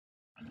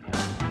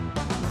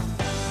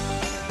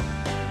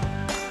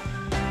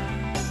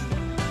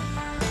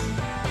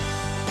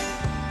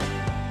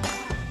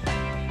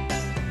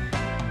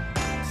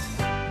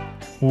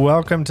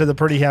Welcome to the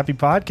Pretty Happy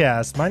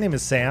Podcast. My name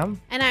is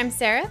Sam. And I'm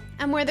Sarah,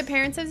 and we're the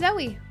parents of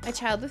Zoe, a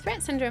child with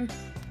Rett syndrome.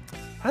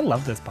 I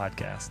love this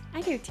podcast.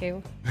 I do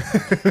too.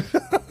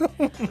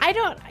 I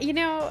don't,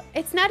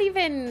 it's not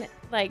even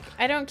like,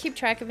 I don't keep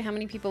track of how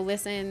many people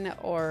listen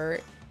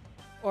or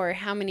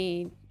how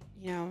many,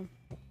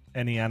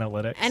 Any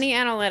analytics? Any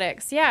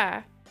analytics,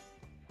 yeah.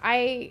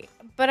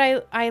 But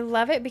I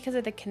love it because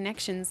of the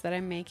connections that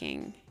I'm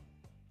making.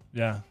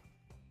 Yeah.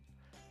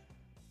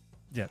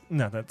 Yeah,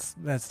 no, that's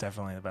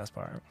definitely the best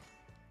part.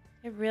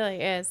 It really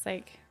is.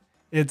 Like,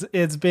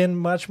 it's been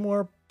much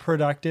more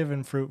productive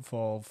and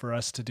fruitful for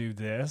us to do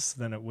this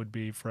than it would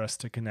be for us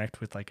to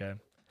connect with like a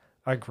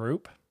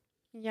group.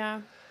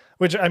 Yeah.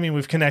 Which, I mean,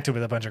 we've connected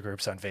with a bunch of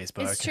groups on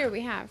Facebook. It's true,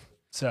 we have.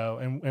 So,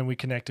 and we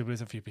connected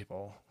with a few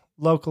people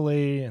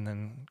locally, and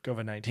then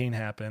COVID-19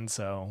 happened,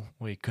 so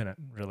we couldn't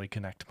really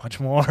connect much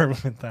more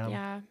with them.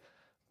 Yeah.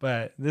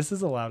 But this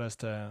has allowed us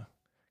to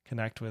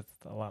connect with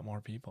a lot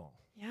more people.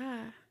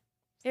 Yeah.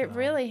 It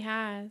really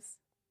has.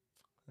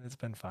 It's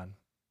been fun.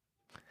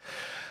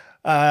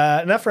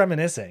 Enough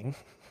reminiscing.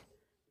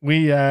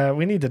 We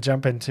need to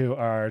jump into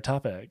our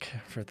topic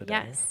for the day.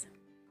 Yes.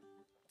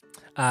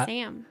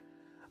 Sam.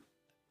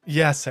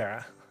 Yes,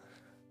 Sarah.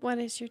 What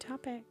is your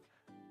topic?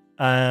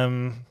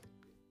 I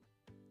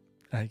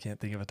can't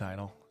think of a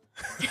title.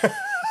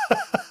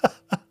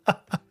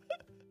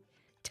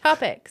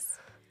 Topics.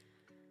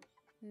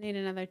 Need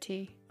another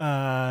T.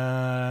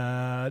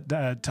 Topics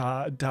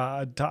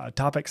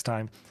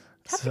time.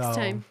 Topics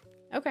time.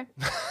 Okay.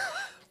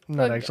 I'm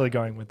not actually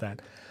going with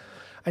that.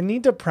 I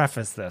need to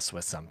preface this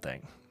with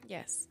something.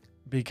 Yes.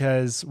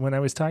 Because when I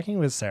was talking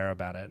with Sarah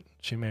about it,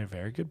 she made a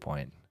very good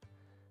point.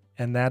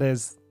 And that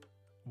is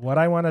what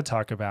I want to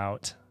talk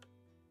about.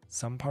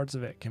 Some parts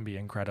of it can be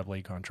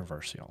incredibly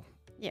controversial.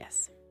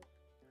 Yes.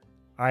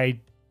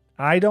 I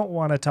don't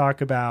want to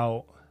talk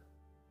about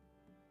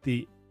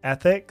the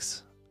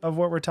ethics of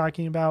what we're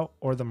talking about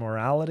or the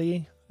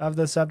morality of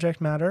the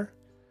subject matter.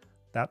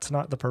 That's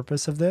not the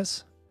purpose of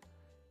this.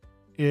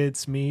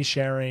 It's me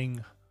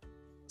sharing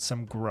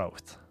some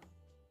growth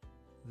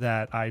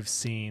that I've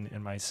seen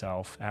in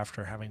myself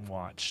after having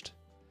watched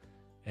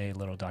a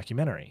little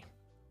documentary.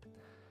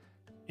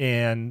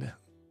 And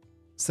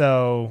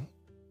so,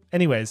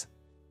 anyways,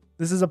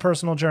 this is a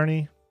personal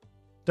journey.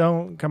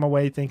 Don't come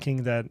away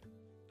thinking that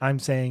I'm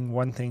saying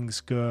one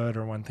thing's good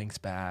or one thing's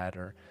bad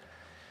or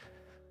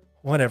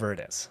whatever it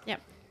is. Yep.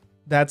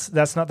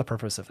 That's not the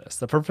purpose of this.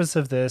 The purpose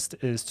of this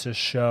is to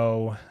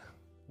show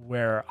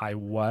where I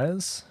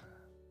was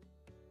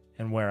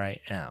and where I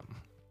am.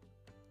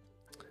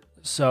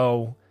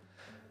 So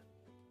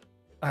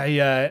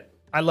I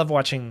love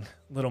watching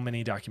little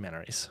mini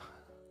documentaries.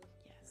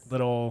 Yes.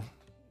 Little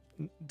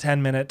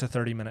 10-minute to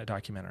 30-minute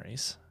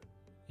documentaries.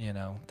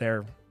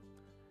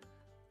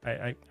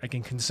 I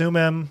can consume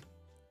them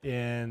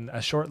in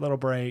a short little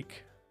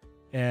break,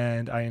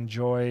 and I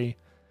enjoy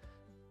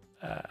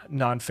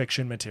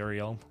nonfiction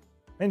material.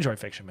 I enjoy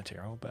fiction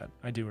material, but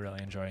I do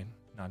really enjoy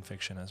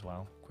nonfiction as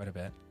well, quite a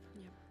bit.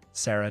 Yep.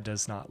 Sarah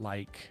does not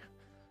like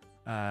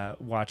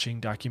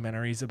watching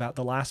documentaries about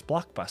the last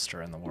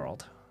blockbuster in the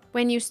world.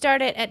 When you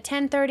start it at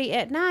 10:30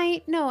 at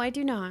night, no, I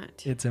do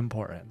not. It's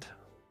important.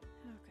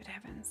 Oh, good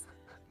heavens.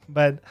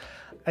 But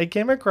I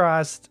came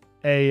across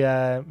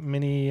a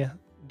mini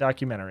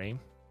documentary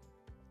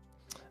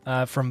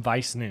from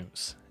Vice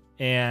News,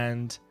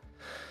 and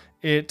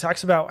it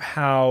talks about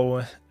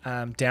how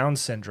Down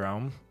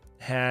syndrome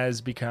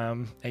has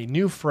become a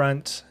new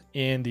front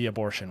in the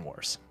abortion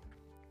wars.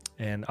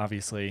 And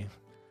obviously,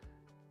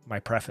 my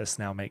preface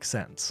now makes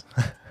sense.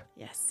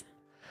 Yes.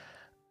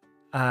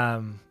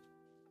 I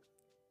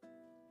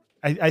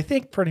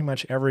think pretty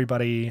much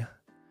everybody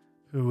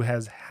who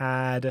has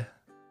had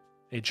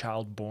a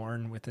child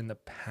born within the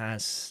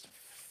past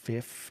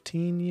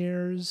 15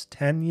 years,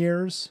 10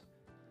 years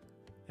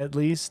at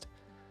least,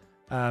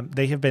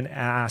 they have been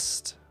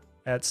asked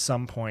at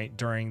some point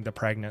during the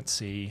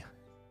pregnancy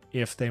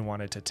if they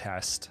wanted to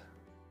test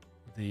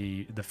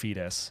the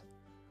fetus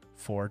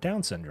for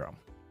Down syndrome.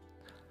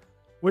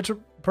 Which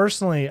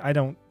personally, I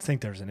don't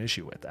think there's an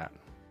issue with that.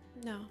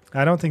 No.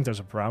 I don't think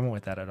there's a problem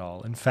with that at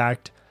all. In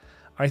fact,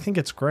 I think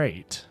it's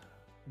great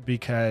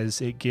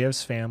because it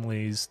gives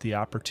families the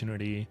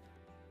opportunity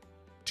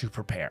to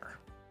prepare.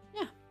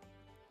 Yeah.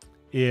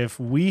 If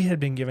we had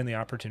been given the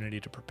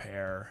opportunity to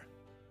prepare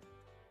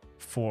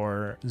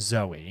for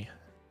Zoe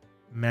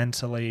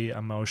mentally,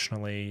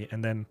 emotionally,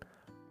 and then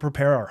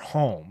prepare our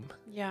home.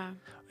 Yeah.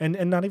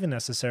 And not even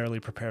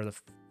necessarily prepare the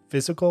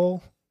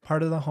physical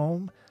part of the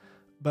home,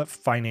 but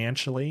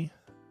financially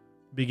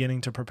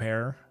beginning to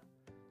prepare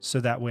so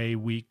that way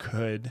we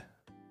could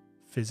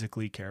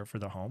physically care for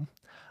the home.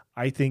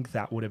 I think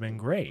that would have been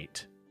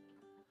great.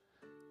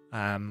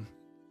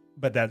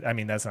 But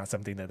that's not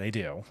something that they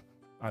do,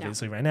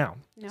 obviously, right now.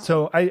 No.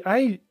 So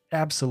I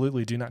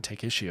absolutely do not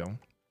take issue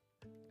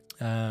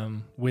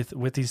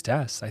with these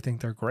tests. I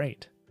think they're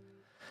great.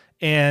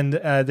 And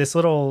this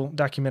little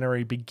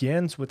documentary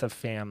begins with a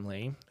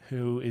family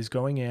who is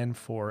going in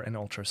for an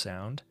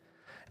ultrasound,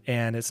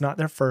 and it's not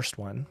their first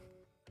one.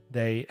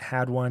 They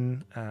had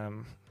one a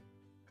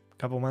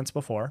couple months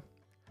before,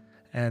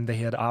 and they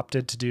had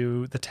opted to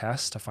do the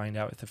test to find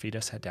out if the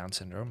fetus had Down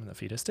syndrome, and the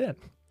fetus did.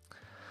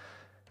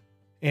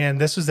 And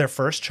this was their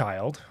first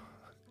child.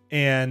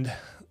 And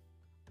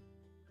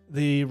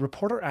the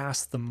reporter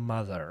asked the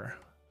mother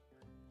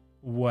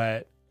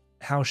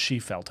how she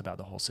felt about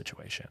the whole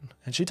situation.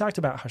 And she talked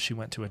about how she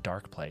went to a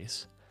dark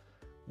place,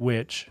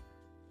 which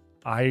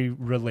I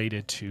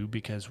related to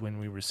because when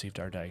we received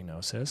our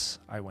diagnosis,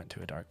 I went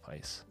to a dark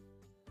place.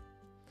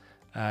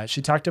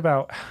 She talked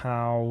about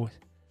how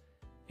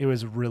it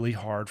was really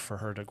hard for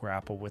her to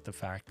grapple with the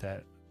fact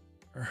that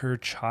her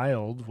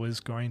child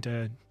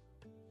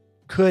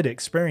could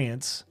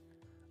experience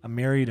a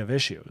myriad of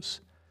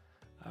issues.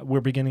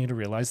 We're beginning to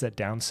realize that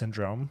Down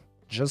syndrome,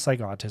 just like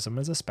autism,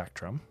 is a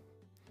spectrum,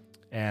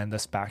 and the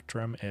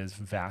spectrum is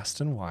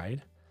vast and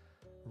wide.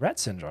 Rett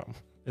syndrome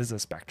is a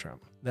spectrum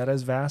that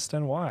is vast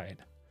and wide.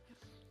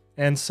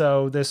 And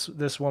so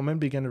this woman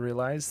began to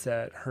realize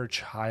that her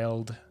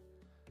child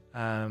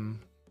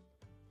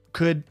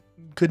could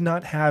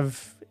not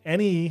have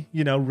any,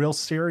 real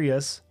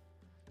serious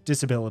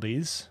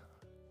disabilities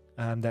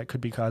that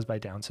could be caused by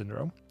Down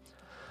syndrome.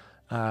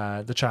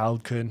 The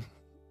child could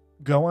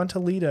go on to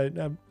lead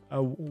a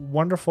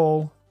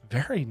wonderful,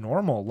 very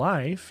normal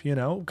life,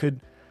 could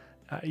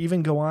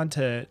even go on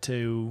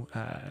to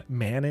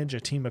manage a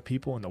team of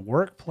people in the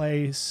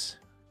workplace,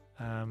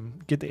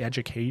 get the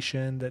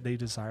education that they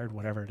desired,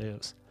 whatever it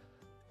is.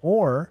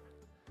 Or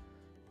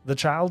the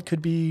child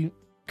could be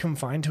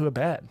confined to a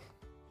bed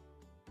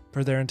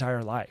for their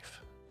entire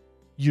life.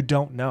 You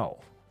don't know.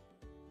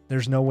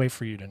 There's no way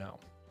for you to know.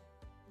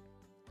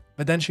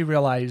 But then she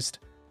realized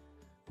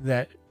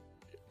that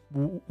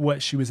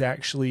what she was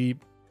actually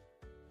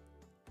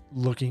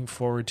looking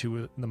forward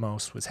to the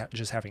most was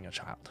just having a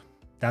child.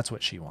 That's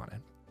what she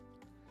wanted.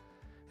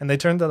 And they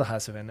turned to the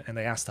husband and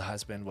they asked the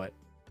husband what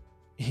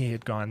he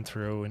had gone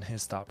through in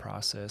his thought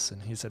process.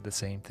 And he said the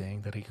same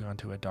thing, that he'd gone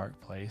to a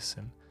dark place.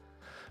 And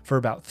for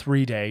about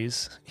 3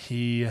 days,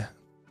 he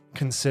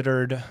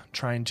considered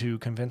trying to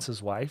convince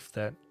his wife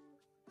that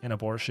an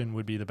abortion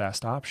would be the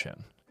best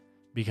option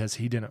because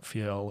he didn't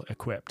feel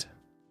equipped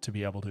to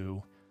be able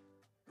to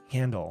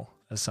handle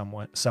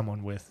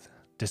someone with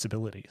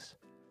disabilities,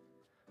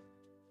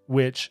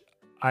 which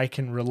I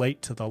can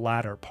relate to the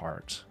latter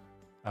part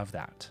of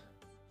that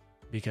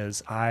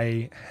because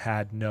I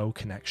had no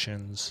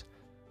connections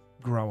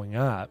growing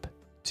up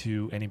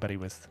to anybody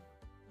with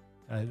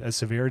a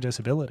severe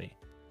disability.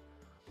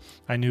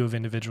 I knew of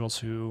individuals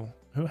who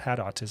had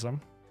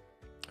autism,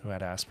 who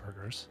had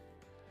Asperger's,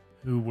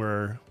 who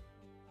were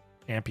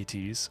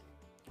amputees,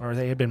 or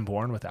they had been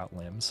born without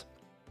limbs.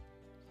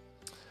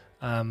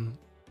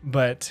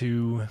 But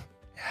to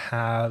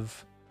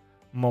have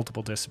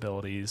multiple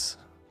disabilities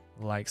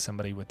like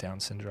somebody with Down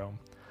syndrome,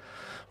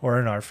 or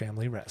in our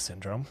family, Rett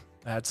syndrome,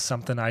 that's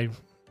something I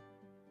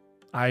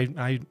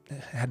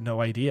had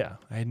no idea.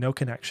 I had no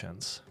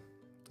connections.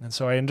 And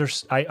so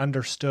I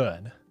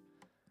understood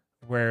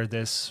where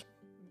this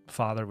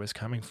father was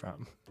coming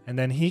from. And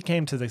then he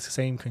came to the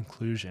same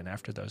conclusion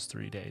after those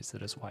 3 days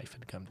that his wife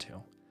had come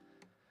to.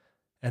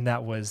 And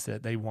that was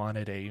that they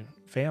wanted a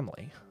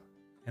family.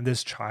 And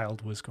this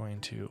child was going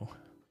to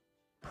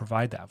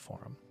provide that for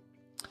him.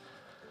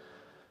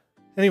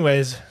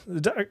 Anyways,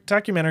 the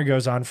documentary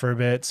goes on for a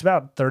bit. It's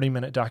about a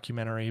 30-minute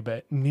documentary,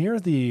 but near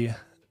the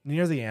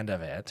end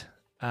of it,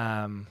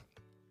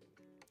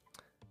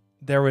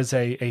 there was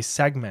a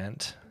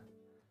segment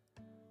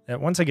that,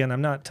 once again,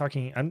 I'm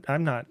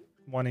not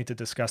wanting to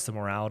discuss the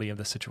morality of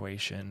the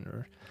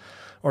situation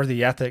or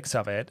the ethics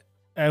of it.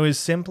 It was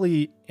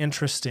simply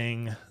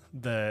interesting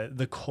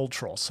the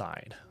cultural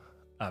side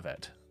of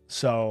it.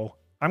 So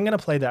I'm going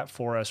to play that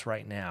for us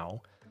right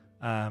now,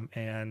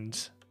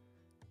 and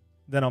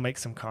then I'll make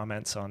some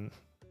comments on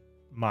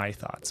my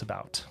thoughts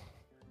about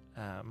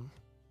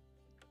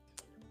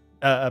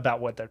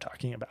what they're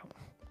talking about.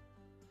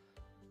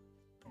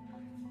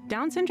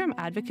 Down syndrome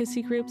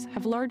advocacy groups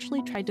have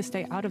largely tried to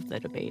stay out of the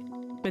debate,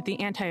 but the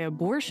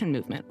anti-abortion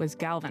movement was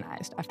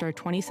galvanized after a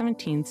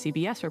 2017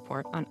 CBS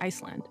report on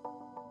Iceland.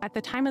 At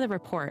the time of the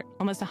report,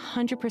 almost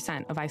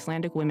 100% of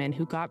Icelandic women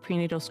who got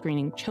prenatal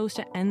screening chose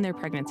to end their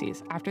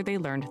pregnancies after they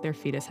learned their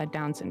fetus had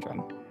Down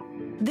syndrome.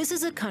 This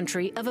is a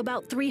country of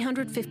about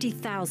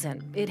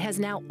 350,000. It has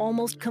now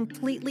almost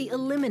completely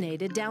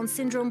eliminated Down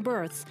syndrome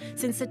births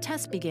since the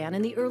test began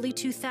in the early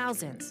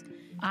 2000s.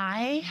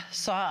 I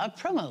saw a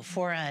promo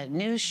for a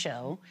news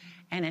show,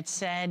 and it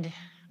said,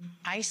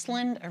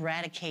 "Iceland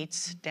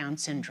eradicates Down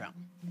syndrome."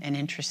 An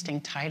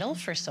interesting title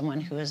for someone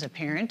who is a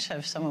parent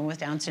of someone with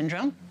Down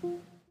syndrome.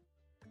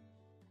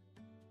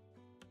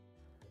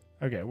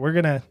 Okay, we're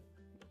going to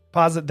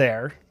pause it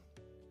there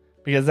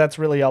because that's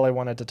really all I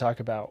wanted to talk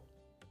about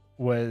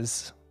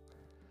was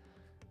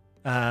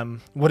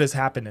what has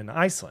happened in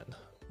Iceland,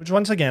 which,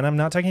 once again, I'm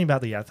not talking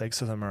about the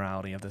ethics or the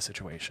morality of the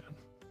situation.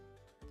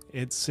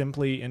 It's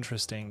simply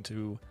interesting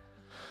to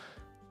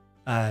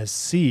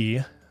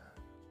see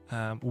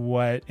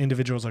what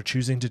individuals are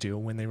choosing to do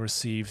when they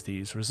receive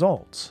these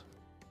results.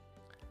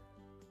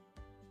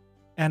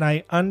 And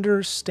I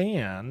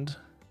understand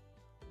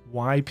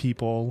why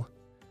people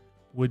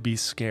would be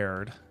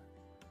scared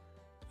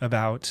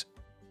about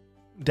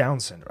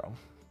Down syndrome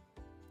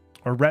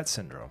or Rett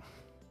syndrome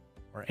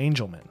or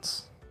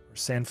Angelman's or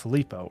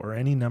Sanfilippo or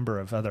any number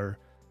of other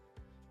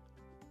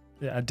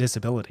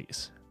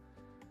disabilities.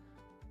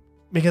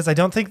 Because I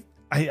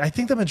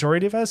think the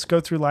majority of us go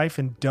through life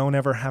and don't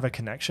ever have a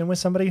connection with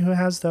somebody who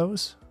has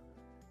those.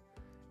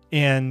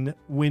 And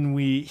when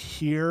we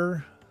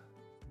hear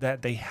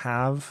that they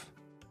have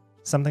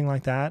something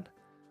like that,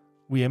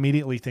 we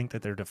immediately think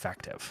that they're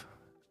defective.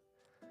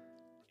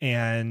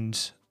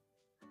 And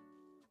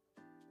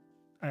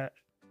I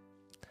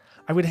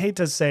would hate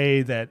to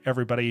say that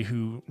everybody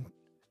who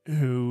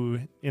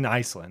in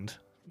Iceland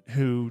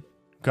who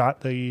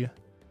got the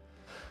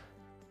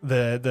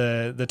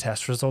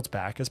test results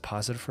back as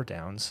positive for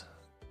Downs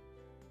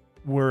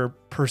were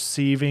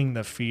perceiving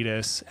the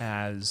fetus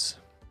as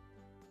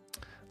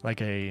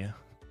like a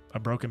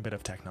broken bit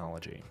of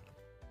technology.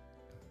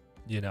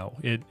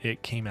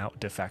 It came out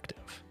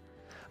defective.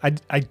 I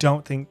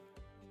don't think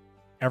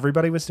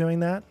everybody was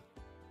doing that,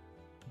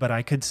 but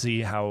I could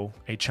see how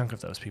a chunk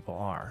of those people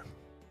are.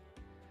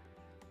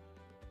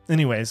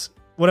 Anyways,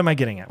 what am I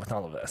getting at with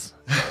all of this?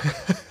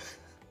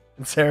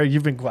 Sarah,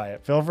 you've been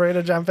quiet. Feel free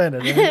to jump in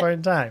at any point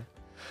in time.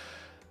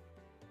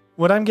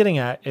 What I'm getting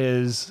at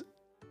is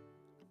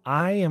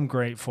I am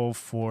grateful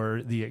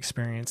for the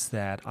experience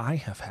that I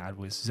have had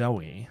with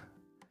Zoe,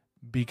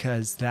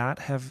 because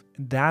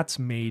that's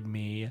made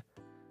me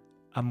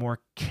a more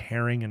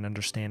caring and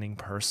understanding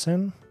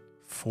person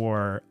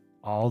for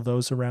all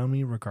those around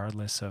me,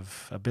 regardless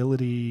of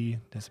ability,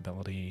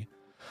 disability.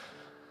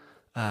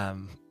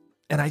 And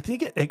I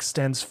think it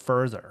extends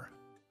further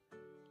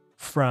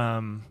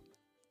from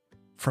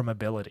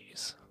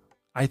abilities.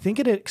 I think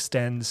it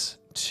extends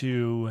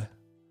to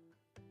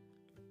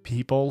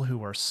people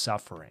who are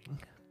suffering,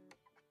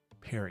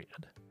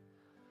 period.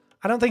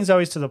 I don't think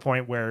Zoe's to the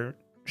point where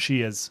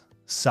she is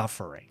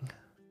suffering.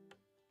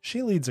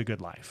 She leads a good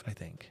life, I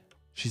think.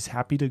 She's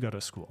happy to go to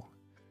school.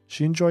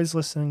 She enjoys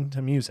listening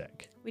to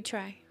music. We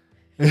try.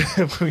 We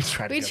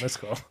try to go to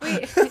school.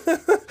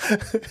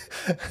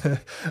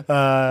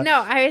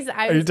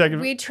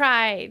 We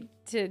tried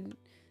to,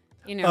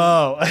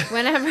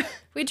 whenever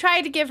we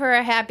tried to give her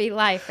a happy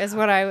life is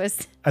what I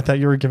was. I thought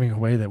you were giving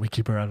away that we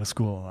keep her out of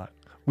school a lot.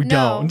 We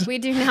don't. No, we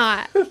do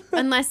not.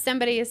 Unless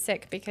somebody is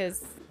sick,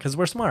 because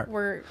we're smart.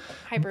 We're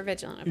hyper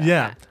vigilant about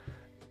that.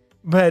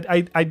 But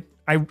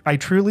I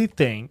truly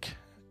think,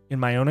 in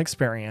my own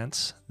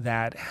experience,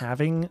 that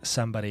having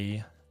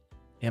somebody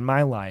in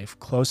my life,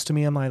 close to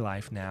me in my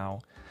life now,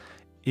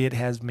 it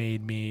has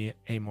made me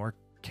a more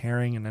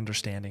caring and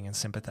understanding and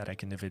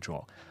sympathetic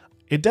individual.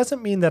 It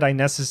doesn't mean that I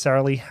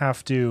necessarily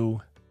have to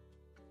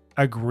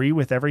agree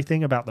with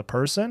everything about the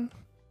person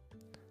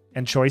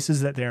and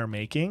choices that they're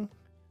making,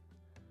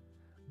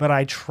 but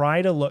I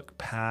try to look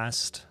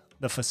past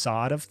the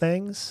facade of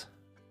things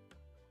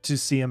to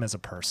see him as a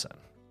person.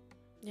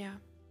 Yeah.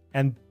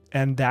 And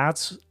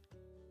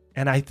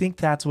I think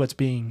that's what's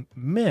being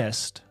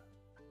missed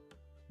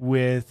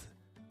with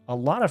a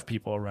lot of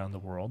people around the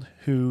world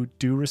who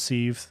do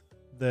receive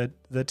the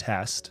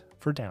test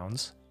for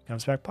Downs,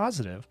 comes back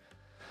positive.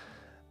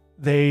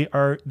 They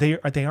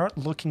aren't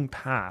looking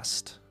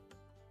past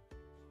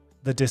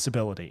the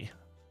disability.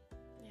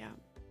 Yeah.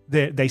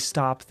 They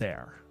stop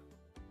there.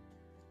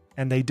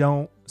 And they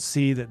don't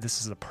see that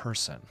this is a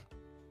person.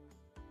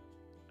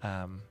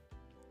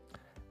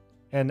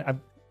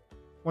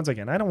 Once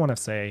again, I don't want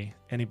to say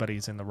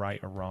anybody's in the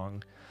right or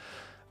wrong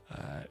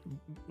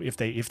if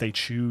they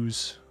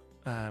choose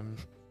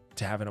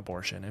to have an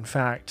abortion. In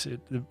fact,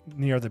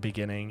 near the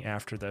beginning,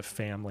 after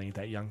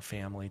that young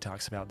family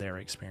talks about their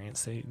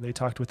experience, they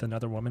talked with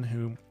another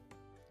woman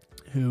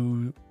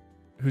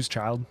whose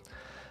child,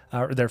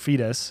 or their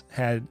fetus,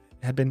 had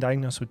been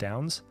diagnosed with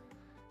Downs,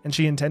 and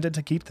she intended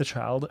to keep the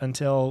child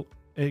until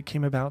it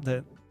came about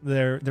that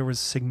there was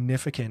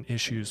significant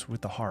issues with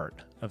the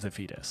heart of the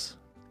fetus.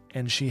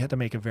 And she had to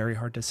make a very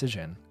hard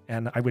decision.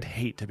 And I would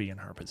hate to be in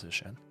her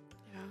position.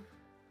 Yeah.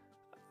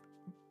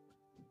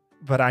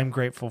 But I'm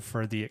grateful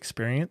for the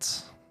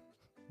experience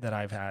that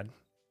I've had.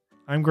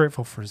 I'm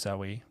grateful for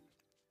Zoe.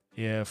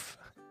 If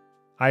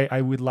I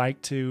would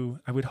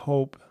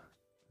hope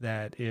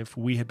that if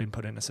we had been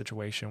put in a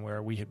situation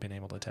where we had been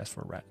able to test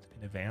for Rett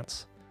in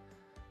advance,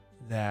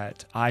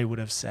 that I would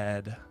have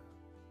said,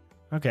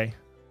 okay,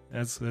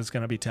 that's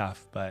going to be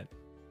tough, but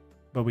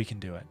we can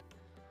do it.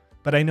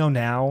 But I know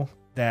now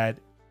that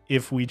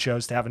if we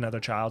chose to have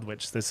another child,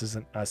 which this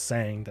isn't us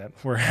saying that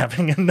we're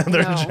having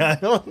another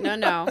child.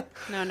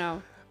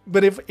 No.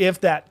 But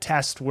if that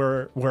test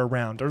were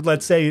around, or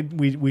let's say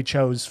we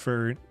chose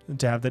to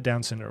have the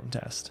Down syndrome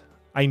test,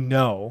 I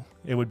know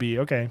it would be,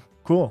 okay,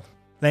 cool.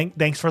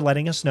 Thanks for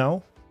letting us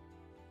know.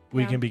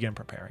 We can begin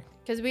preparing.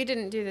 Because we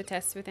didn't do the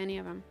test with any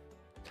of them.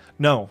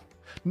 No.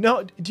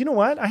 Do you know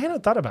what? I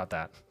hadn't thought about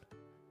that.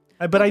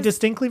 But I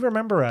distinctly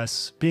remember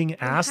us being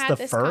asked the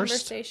first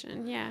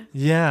conversation. Yeah.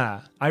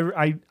 Yeah.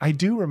 I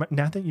do remember,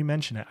 now that you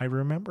mention it, I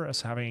remember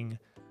us having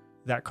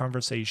that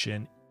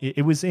conversation.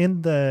 It was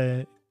in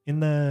the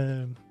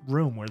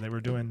room where they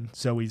were doing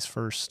Zoe's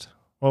first.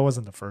 Well, it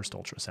wasn't the first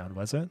ultrasound,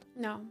 was it?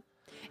 No,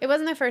 it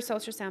wasn't the first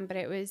ultrasound, but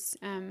it was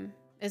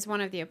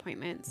one of the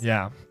appointments.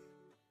 Yeah.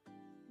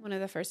 One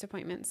of the first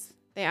appointments.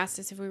 They asked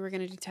us if we were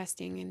going to do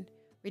testing, and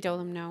we told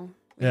them no,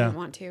 we Yeah. didn't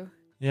want to.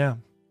 Yeah.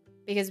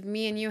 Because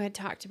me and you had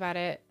talked about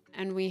it,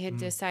 and we had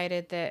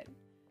decided that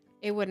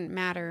it wouldn't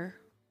matter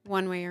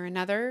one way or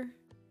another.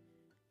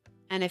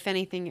 And if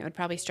anything, it would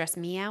probably stress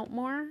me out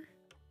more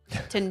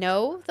to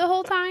know the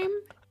whole time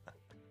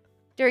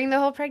during the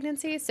whole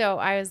pregnancy. So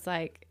I was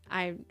like,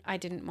 I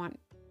didn't want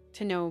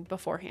to know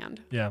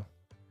beforehand. Yeah.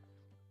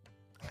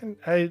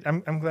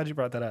 I'm glad you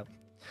brought that up.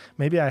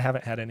 Maybe I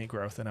haven't had any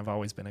growth and I've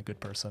always been a good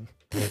person.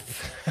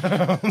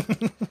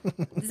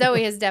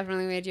 Zoe has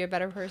definitely made you a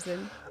better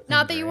person.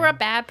 Not that you were a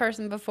bad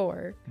person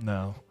before.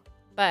 No.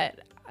 But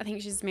I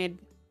think she's made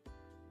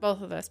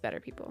both of us better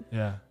people.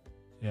 Yeah.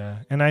 Yeah.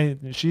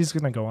 And she's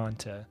going to go on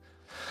to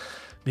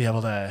be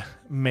able to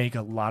make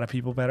a lot of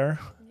people better.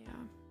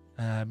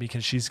 Yeah.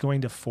 Because she's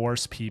going to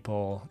force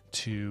people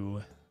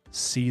to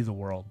see the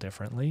world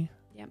differently.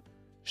 Yep.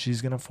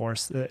 She's going to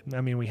force,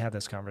 we had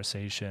this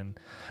conversation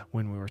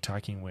when we were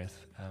talking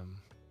with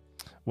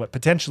what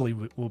potentially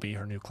will be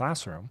her new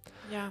classroom.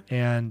 Yeah.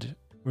 And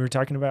we were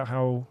talking about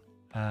how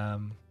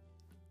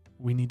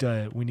we need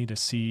to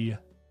see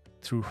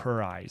through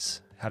her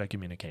eyes how to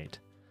communicate,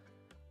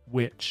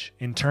 which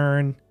in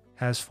turn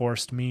has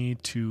forced me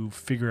to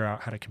figure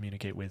out how to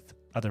communicate with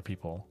other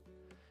people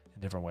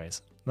in different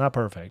ways. Not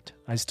perfect.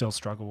 I still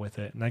struggle with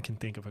it. And I can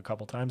think of a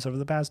couple times over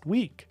the past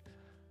week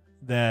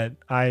that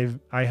I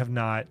have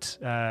not,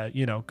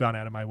 gone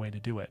out of my way to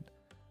do it.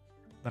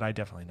 But I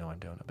definitely know I'm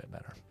doing a bit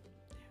better.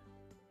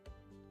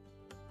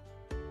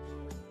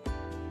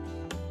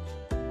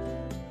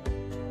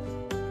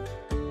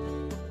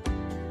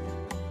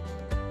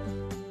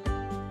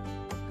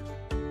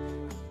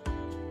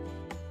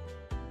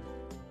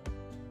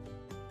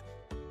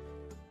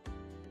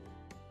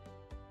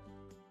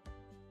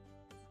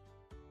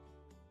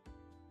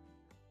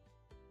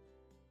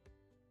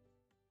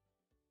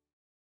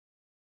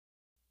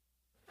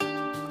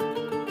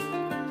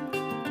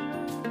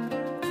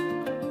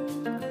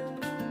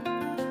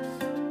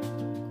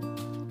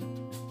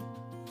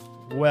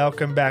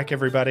 Welcome back,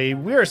 everybody.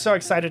 We are so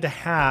excited to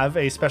have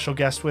a special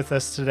guest with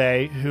us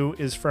today who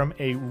is from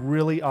a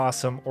really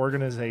awesome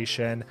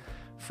organization,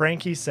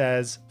 Frankie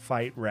Says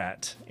Fight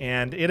Rett.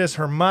 And it is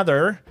her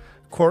mother,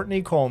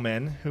 Courtney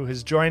Coleman, who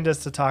has joined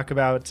us to talk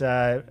about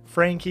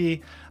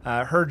Frankie,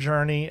 her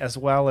journey, as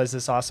well as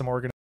this awesome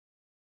organization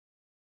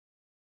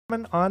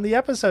on the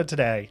episode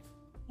today.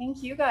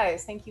 Thank you,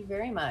 guys. Thank you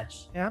very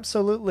much.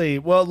 Absolutely.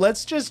 Well,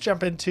 let's just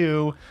jump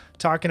into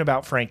talking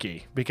about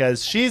Frankie,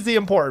 because she's the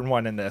important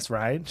one in this,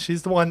 right?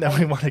 She's the one that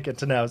we want to get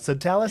to know. So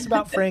tell us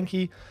about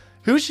Frankie,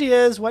 who she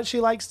is, what she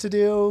likes to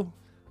do,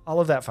 all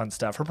of that fun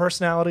stuff, her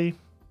personality.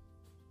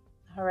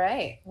 All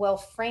right. Well,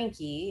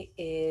 Frankie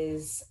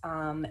is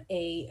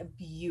a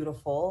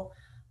beautiful,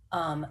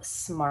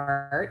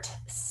 smart,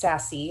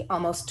 sassy,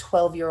 almost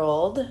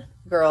 12-year-old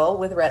girl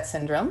with Rett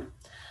syndrome.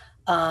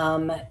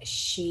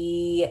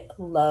 She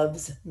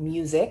loves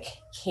music,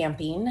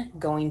 camping,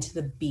 going to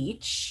the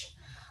beach.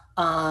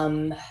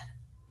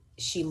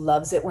 She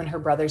loves it when her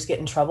brothers get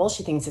in trouble.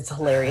 She thinks it's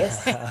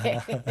hilarious.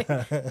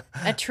 A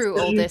true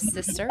oldest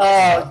sister.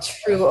 Oh,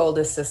 true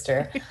oldest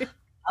sister.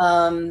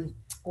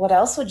 What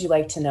else would you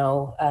like to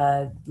know?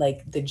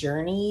 Like the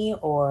journey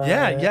or?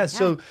 Yeah.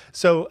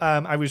 So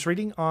I was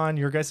reading on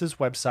your guys'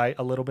 website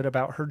a little bit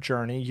about her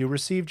journey. You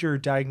received your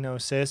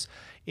diagnosis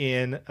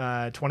in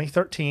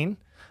 2013.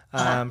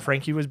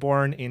 Frankie was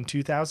born in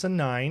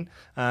 2009.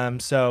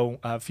 So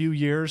a few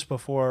years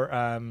before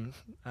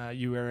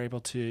you were able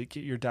to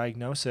get your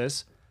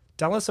diagnosis.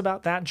 Tell us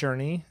about that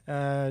journey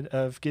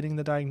of getting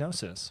the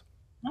diagnosis.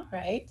 All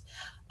right.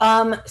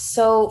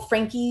 So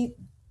Frankie,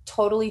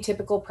 totally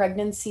typical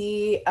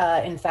pregnancy.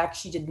 In fact,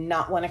 she did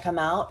not want to come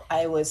out.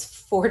 I was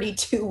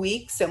 42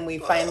 weeks and we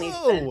finally,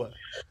 I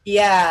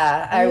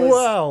was.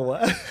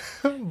 Whoa.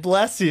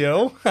 Bless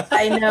you.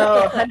 I know,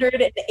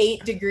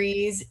 108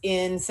 degrees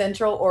in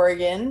Central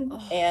Oregon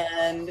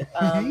and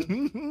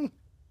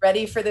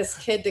ready for this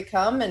kid to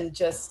come and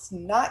just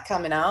not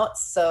coming out.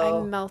 So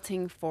I'm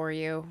melting for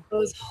you. It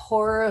was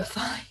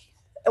horrifying.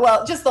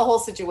 Well, just the whole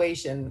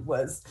situation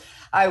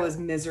I was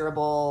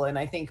miserable. And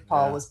I think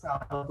Paul was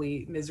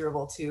probably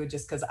miserable too,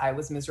 just because I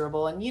was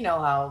miserable. And you know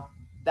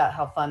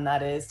how fun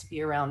that is to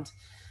be around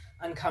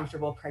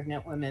uncomfortable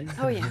pregnant women.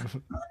 Oh yeah.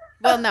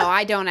 Well, no,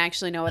 I don't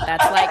actually know what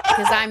that's like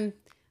because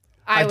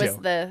I was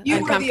the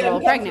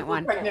uncomfortable pregnant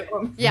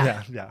one.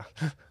 Yeah.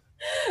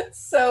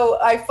 So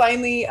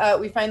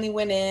we finally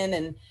went in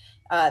and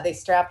they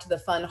strapped the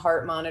fun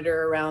heart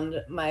monitor around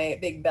my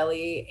big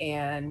belly.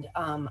 And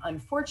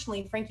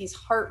unfortunately, Frankie's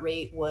heart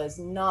rate was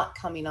not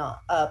coming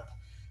up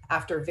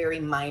after very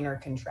minor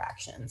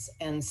contractions.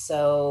 And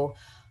so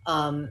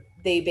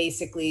they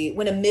basically,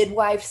 when a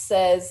midwife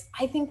says,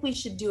 I think we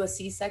should do a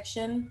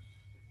C-section,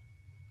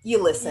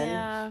 you listen.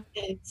 Yeah.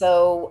 And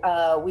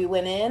so we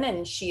went in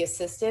and she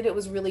assisted. It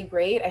was really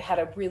great. I had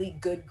a really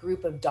good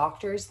group of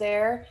doctors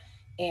there,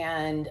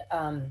 and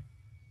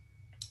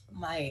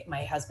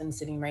my husband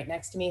sitting right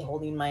next to me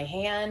holding my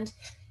hand,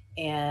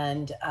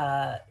 and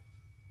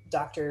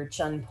Dr.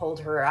 Chun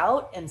pulled her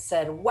out and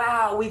said,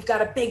 "Wow, we've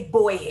got a big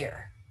boy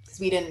here," because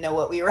we didn't know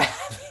what we were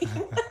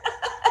having.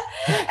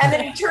 And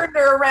then he turned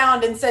her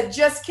around and said,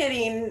 "Just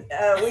kidding,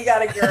 we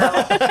got a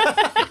girl."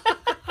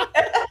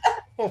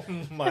 Oh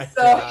my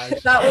So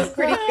gosh. that was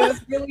pretty, it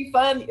was really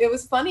fun. It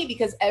was funny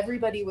because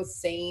everybody was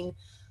saying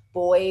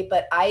boy,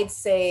 but I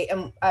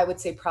would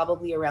say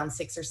probably around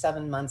 6 or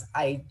 7 months,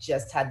 I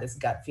just had this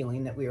gut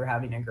feeling that we were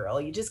having a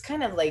girl. You just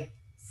kind of like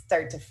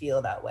start to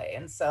feel that way.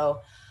 And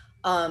so,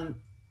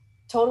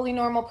 totally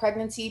normal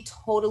pregnancy,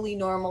 totally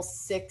normal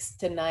 6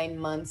 to 9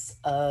 months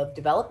of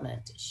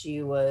development.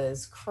 She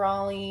was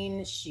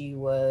crawling, she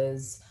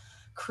was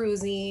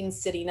cruising,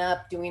 sitting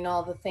up, doing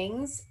all the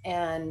things.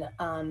 And,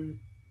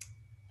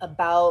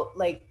 about,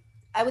 like,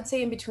 I would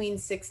say in between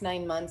 6,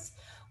 9 months,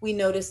 we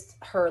noticed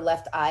her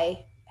left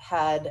eye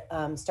had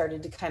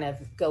started to kind of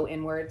go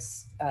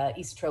inwards,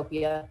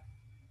 esotropia,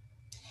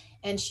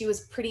 and she was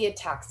pretty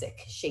ataxic,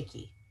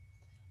 shaky.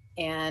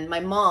 And my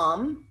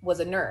mom was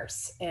a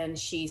nurse, and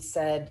she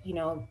said,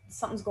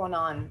 something's going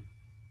on,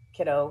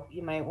 kiddo.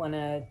 You might want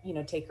to,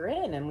 take her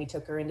in. And we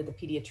took her into the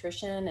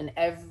pediatrician, and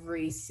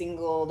every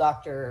single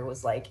doctor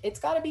was like, it's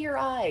got to be your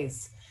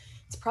eyes.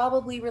 It's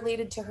probably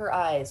related to her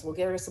eyes. We'll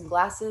get her some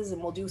glasses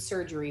and we'll do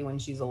surgery when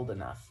she's old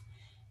enough.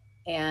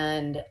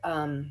 And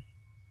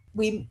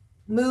we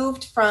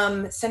moved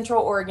from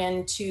Central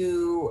Oregon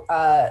to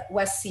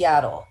West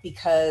Seattle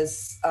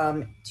because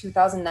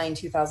 2009,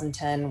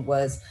 2010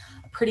 was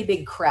a pretty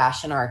big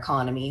crash in our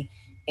economy.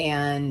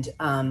 And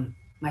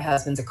my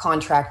husband's a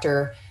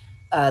contractor.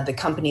 The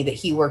company that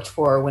he worked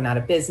for went out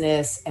of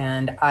business,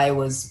 and I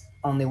was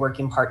only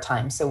working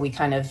part-time. So we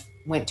kind of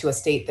went to a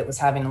state that was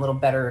having a little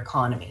better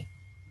economy,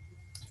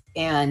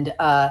 and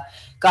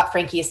got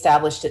Frankie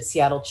established at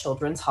Seattle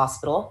Children's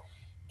Hospital,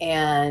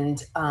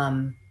 and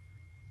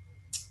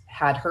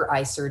had her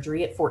eye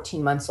surgery at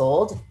 14 months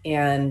old.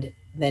 And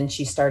then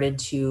she started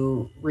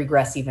to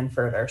regress even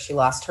further. She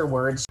lost her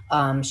words.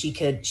 She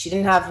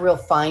didn't have real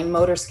fine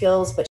motor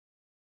skills, but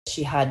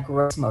she had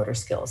gross motor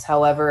skills.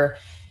 However,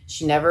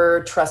 she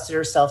never trusted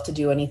herself to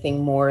do anything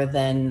more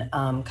than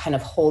kind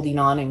of holding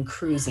on and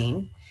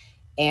cruising.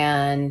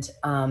 And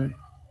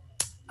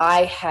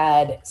I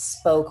had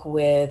spoke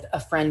with a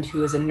friend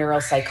who is a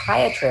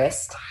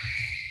neuropsychiatrist,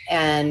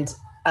 and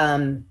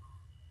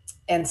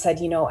said,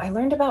 I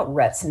learned about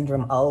Rett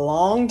syndrome a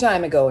long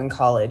time ago in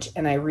college,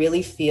 and I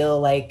really feel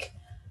like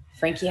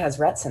Frankie has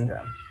Rett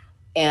syndrome.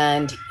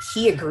 And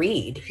he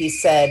agreed. He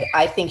said,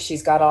 I think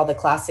she's got all the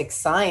classic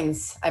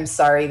signs. I'm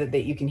sorry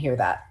that you can hear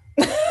that.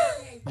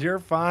 You're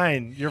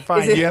fine. You're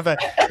fine. You have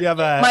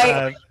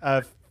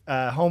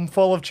a home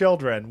full of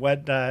children.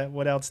 What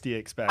else do you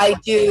expect? I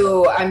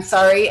do. I'm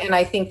sorry. And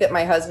I think that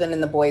my husband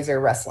and the boys are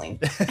wrestling.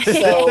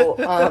 So,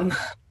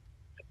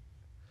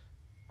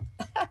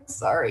 I'm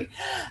sorry.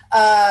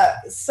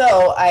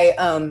 So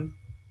I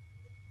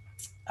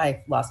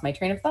lost my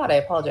train of thought. I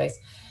apologize.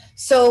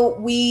 So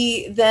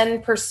we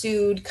then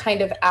pursued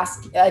kind of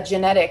a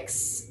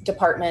genetics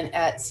department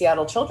at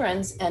Seattle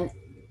Children's, and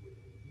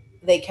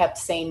they kept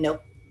saying,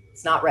 nope,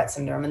 it's not Rett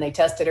syndrome. And they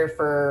tested her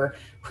for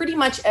pretty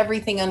much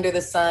everything under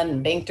the sun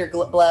and banked her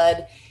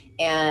blood.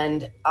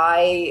 And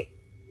I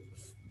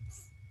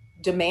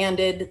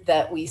demanded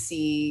that we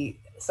see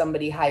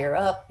somebody higher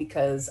up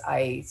because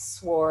I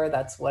swore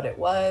that's what it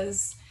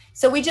was.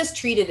 So we just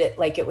treated it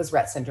like it was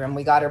Rett syndrome.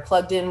 We got her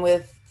plugged in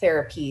with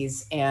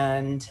therapies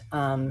and,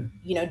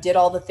 did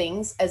all the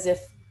things as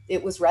if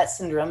it was Rett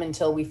syndrome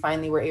until we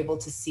finally were able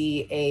to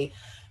see a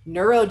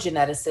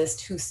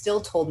neurogeneticist who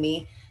still told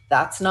me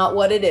that's not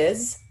what it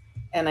is.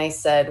 And I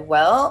said,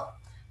 well,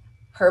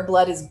 her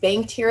blood is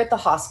banked here at the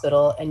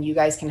hospital and you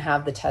guys can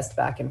have the test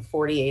back in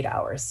 48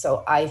 hours.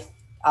 So I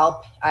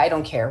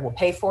don't care. We'll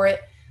pay for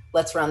it.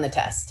 Let's run the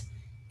test.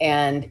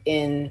 And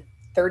in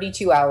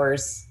 32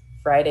 hours,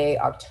 Friday,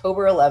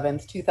 October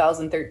 11th,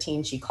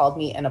 2013, she called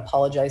me and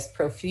apologized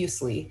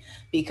profusely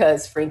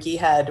because Frankie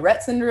had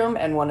Rett syndrome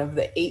and one of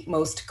the 8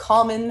 most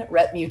common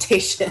Rett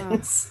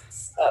mutations.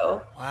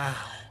 So, wow.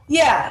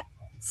 Yeah.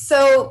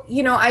 So,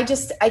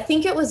 I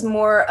think it was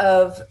more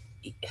of,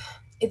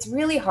 it's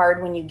really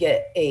hard when you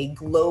get a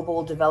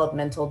global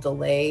developmental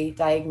delay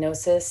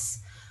diagnosis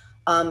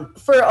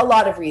for a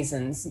lot of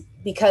reasons,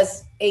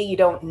 because A, you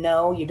don't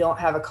know, you don't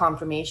have a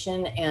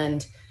confirmation,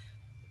 and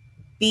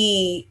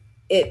B,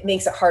 it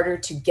makes it harder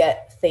to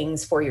get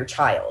things for your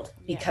child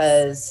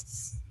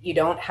because you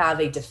don't have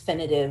a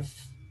definitive,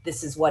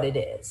 this is what it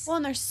is. Well,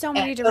 and there's so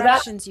many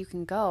directions you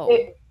can go.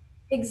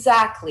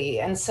 Exactly.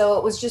 And so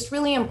it was just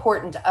really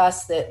important to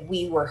us that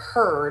we were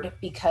heard,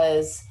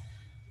 because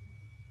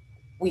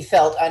we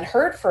felt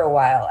unheard for a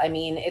while. I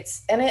mean, it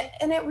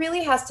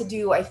really has to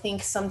do, I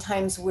think,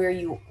 sometimes where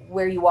you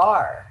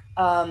are.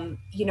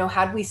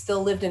 Had we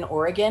still lived in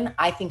Oregon,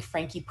 I think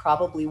Frankie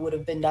probably would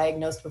have been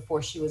diagnosed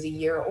before she was a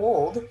year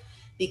old,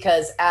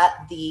 because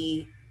at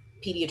the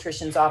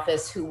pediatrician's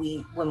office,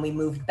 when we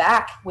went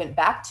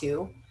back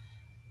to,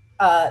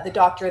 the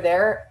doctor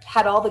there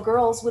had all the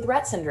girls with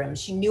Rett syndrome.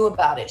 She knew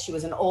about it. She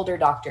was an older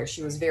doctor.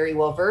 She was very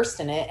well versed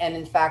in it. And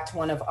in fact,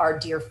 one of our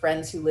dear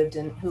friends who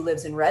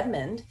lives in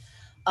Redmond,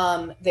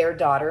 their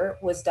daughter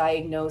was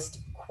diagnosed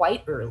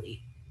quite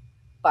early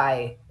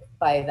by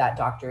that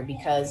doctor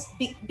because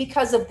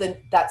of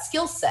that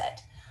skill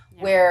set.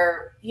 Yeah.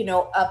 Where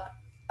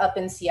up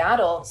in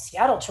Seattle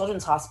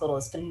Children's Hospital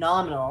is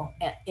phenomenal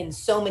in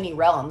so many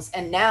realms,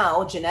 and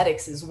now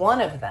genetics is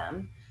one of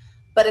them.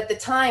 But at the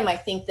time, I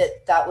think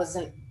that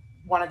wasn't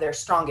one of their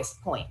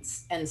strongest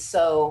points. And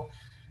so,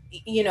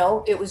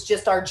 it was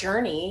just our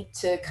journey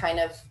to kind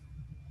of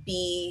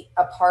be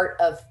a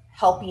part of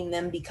helping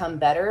them become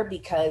better,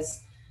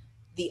 because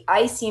the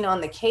icing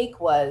on the cake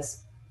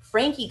was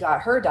Frankie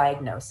got her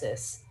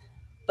diagnosis.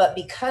 But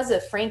because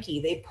of Frankie,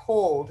 they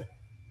pulled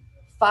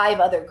 5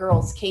 other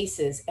girls'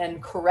 cases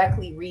and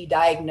correctly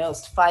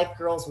re-diagnosed 5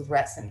 girls with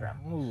Rett syndrome.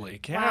 Holy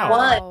cow.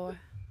 One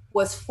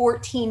was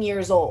 14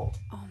 years old.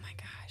 Oh my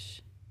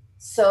gosh.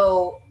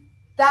 So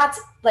that's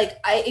like,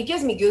 it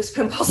gives me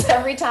goosebumps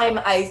every time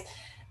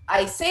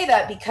I say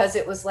that, because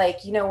it was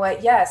like, you know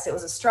what? Yes, it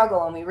was a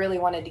struggle and we really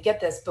wanted to get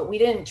this, but we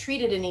didn't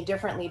treat it any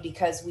differently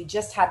because we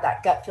just had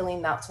that gut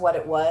feeling that's what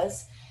it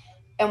was.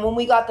 And when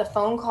we got the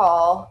phone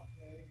call,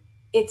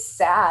 it's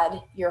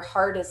sad. Your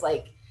heart is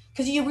like,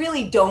 because you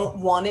really don't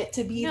want it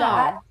to be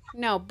that.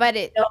 No, but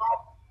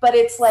but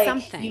it's like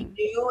something. You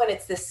knew, and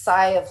it's this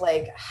sigh of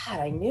like,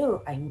 we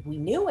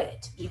knew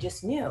it. We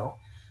just knew.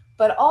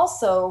 But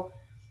also,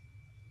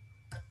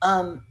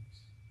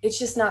 it's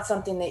just not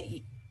something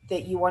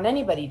that you want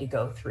anybody to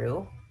go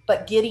through.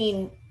 But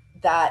getting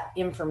that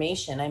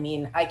information, I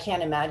mean, I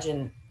can't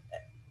imagine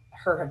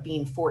her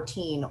being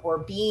 14 or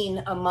being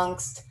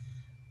amongst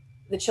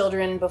the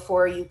children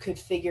before you could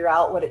figure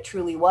out what it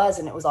truly was.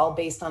 And it was all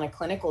based on a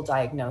clinical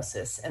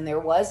diagnosis. And there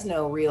was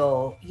no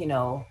real,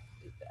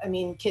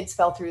 kids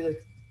fell through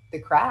the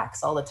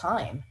cracks all the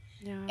time.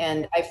 Yeah.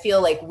 And I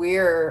feel like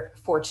we're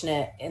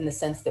fortunate in the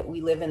sense that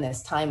we live in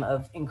this time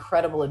of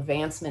incredible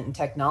advancement in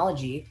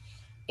technology.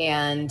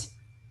 And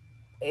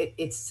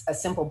it's a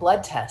simple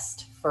blood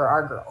test for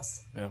our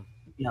girls. Yeah.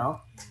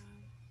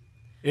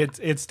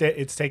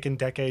 It's taken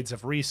decades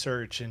of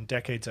research and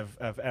decades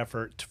of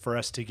effort for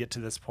us to get to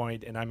this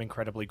point, and I'm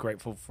incredibly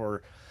grateful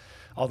for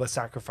all the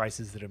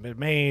sacrifices that have been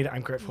made.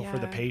 I'm grateful for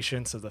the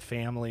patience of the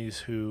families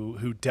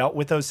who dealt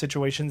with those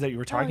situations that you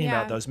were talking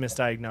about, those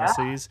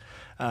misdiagnoses,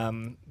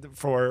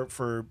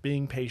 for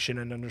being patient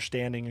and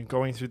understanding and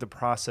going through the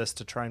process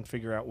to try and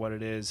figure out what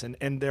it is.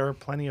 And there are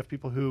plenty of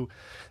people who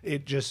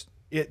it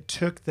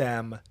took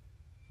them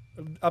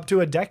up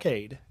to a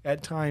decade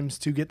at times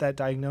to get that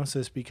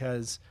diagnosis,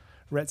 because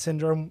Rett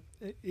syndrome,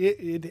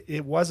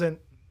 it wasn't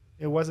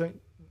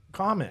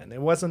common.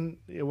 It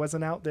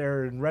wasn't out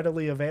there and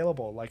readily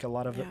available like a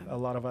lot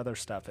of other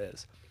stuff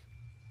is.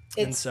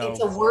 It's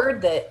a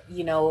word that,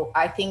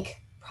 I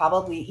think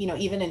probably,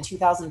 even in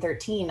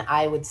 2013,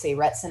 I would say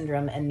Rett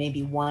syndrome, and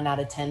maybe 1 out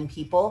of 10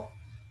 people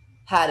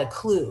had a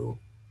clue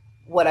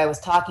what I was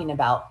talking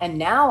about. And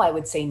now I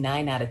would say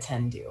 9 out of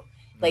 10 do.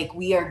 Like,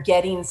 we are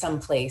getting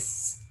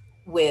someplace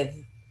with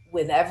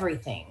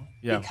everything,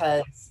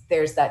 because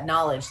there's that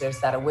knowledge,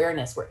 there's that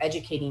awareness, we're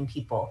educating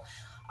people.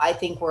 I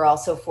think we're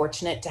also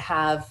fortunate to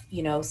have,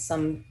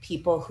 some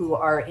people who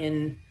are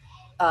in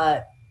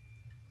a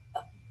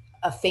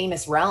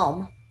famous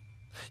realm.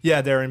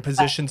 Yeah, they're in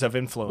positions of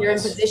influence. They're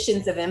in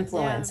positions of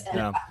influence.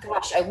 Yeah. And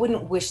gosh, I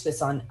wouldn't wish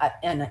this on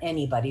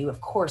anybody. Of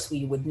course,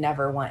 we would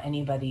never want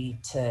anybody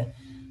to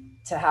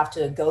have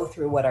to go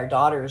through what our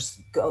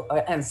daughters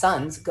and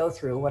sons go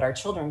through, what our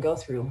children go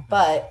through.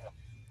 But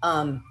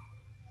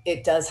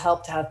it does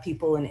help to have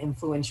people in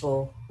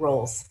influential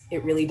roles.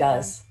 It really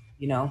does,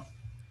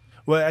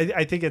 Well,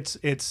 I think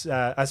it's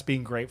us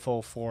being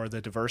grateful for the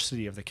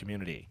diversity of the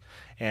community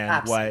and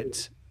Absolutely.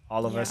 What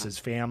all of us as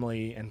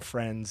family and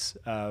friends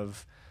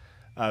of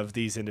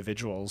these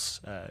individuals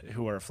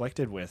who are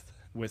afflicted with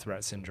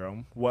Rett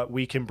syndrome, what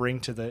we can bring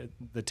to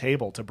the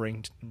table to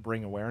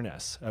bring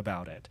awareness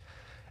about it.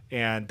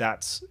 And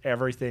that's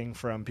everything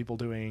from people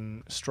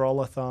doing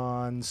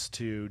stroll-a-thons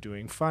to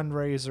doing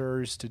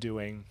fundraisers to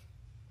doing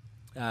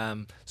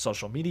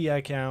social media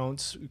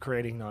accounts,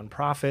 creating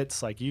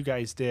nonprofits like you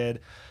guys did.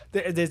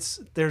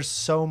 There's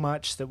so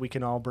much that we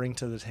can all bring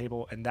to the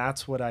table, and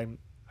that's what I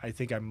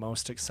think I'm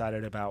most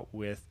excited about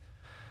with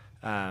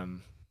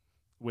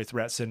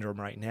Rett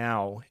syndrome right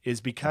now, is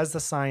because the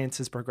science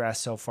has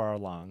progressed so far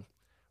along.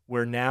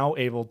 We're now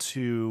able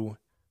to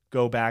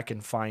go back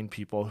and find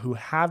people who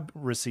have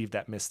received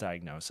that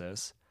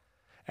misdiagnosis,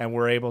 and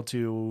we're able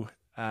to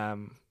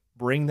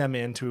bring them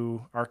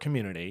into our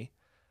community.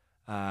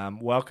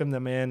 Welcome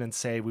them in and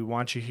say, we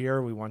want you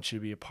here. We want you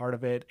to be a part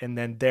of it. And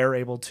then they're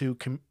able to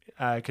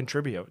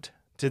contribute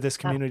to this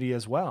community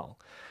as well.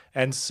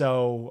 And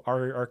so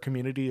our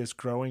community is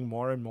growing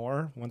more and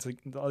more.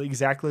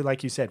 Exactly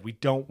like you said, we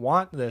don't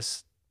want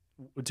this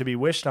to be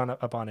wished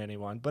upon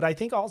anyone. But I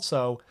think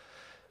also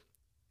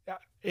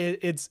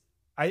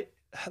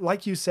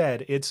like you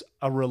said, it's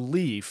a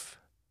relief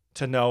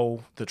to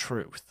know the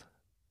truth.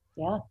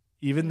 Yeah.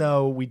 Even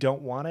though we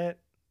don't want it.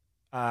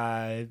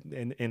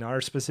 In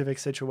our specific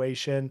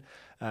situation,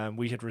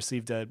 we had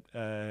received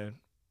a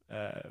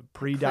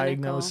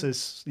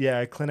pre-diagnosis,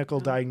 clinical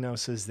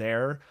diagnosis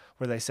there,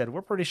 where they said,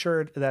 we're pretty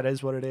sure that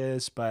is what it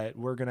is, but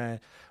we're gonna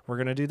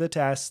do the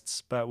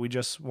tests, but we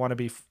just want to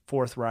be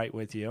forthright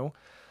with you.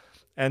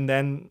 And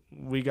then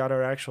we got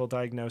our actual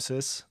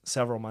diagnosis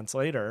several months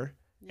later,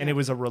 and it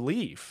was a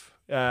relief.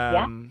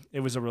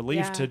 It was a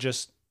relief to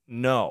just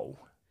know.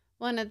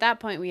 Well, and at that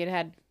point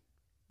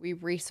we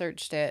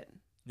researched it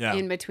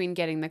in between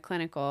getting the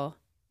clinical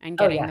and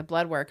getting the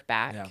blood work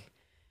back. Yeah.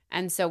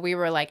 And so we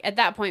were like, at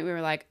that point we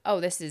were like, oh,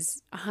 this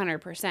is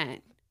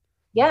 100%.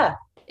 Yeah.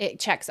 It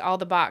checks all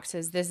the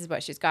boxes. This is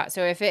what she's got.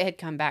 So if it had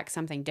come back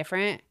something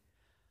different,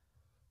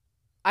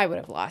 I would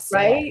have lost it.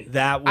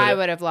 I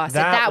would have lost it.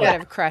 That would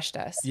have crushed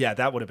us. Yeah,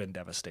 that would have been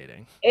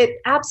devastating. It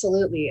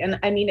absolutely. And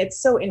I mean, it's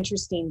so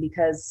interesting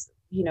because,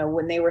 you know,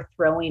 when they were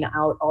throwing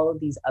out all of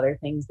these other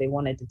things they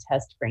wanted to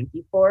test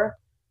Frankie for,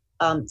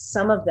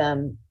 some of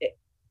them,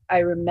 I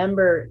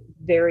remember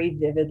very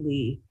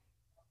vividly,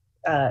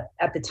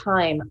 at the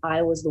time,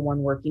 I was the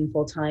one working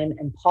full time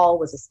and Paul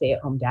was a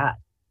stay-at-home dad.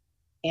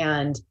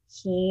 And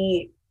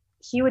he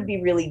would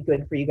be really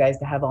good for you guys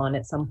to have on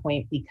at some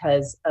point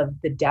because of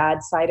the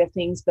dad side of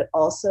things, but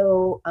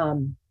also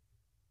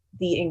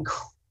the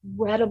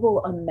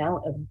incredible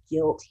amount of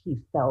guilt he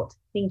felt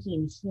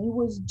thinking he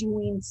was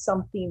doing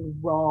something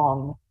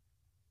wrong,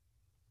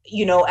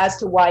 you know, as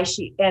to why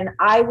and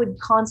I would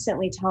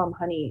constantly tell him,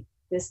 honey,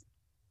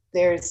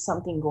 there's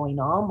something going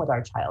on with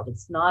our child.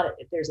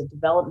 There's a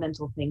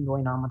developmental thing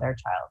going on with our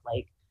child.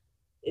 Like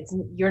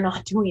you're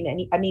not doing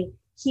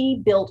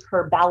he built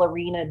her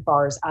ballerina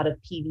bars out of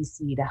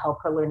PVC to help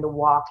her learn to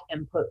walk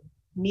and put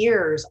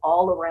mirrors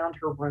all around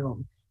her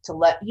room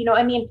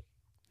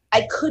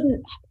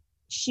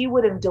she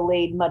would have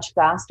delayed much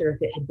faster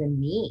if it had been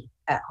me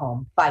at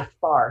home by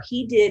far.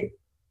 He did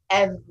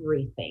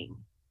everything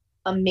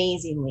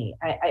amazingly.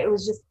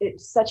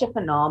 It's such a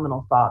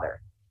phenomenal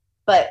father.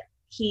 But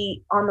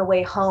he, on the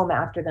way home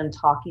after them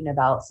talking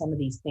about some of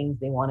these things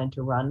they wanted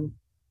to run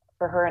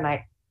for her,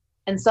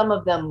 and some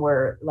of them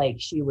were like,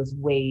 she was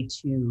way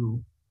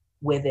too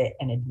with it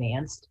and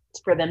advanced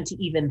for them to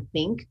even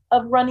think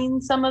of running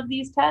some of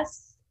these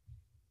tests.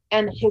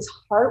 And his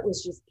heart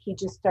was he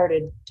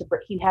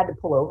had to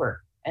pull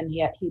over and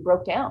he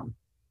broke down.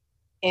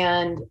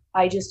 And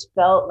I just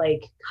felt like,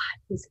 God,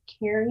 he's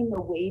carrying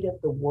the weight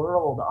of the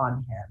world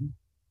on him.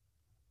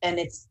 And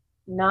it's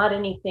not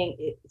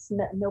anything,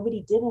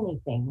 nobody did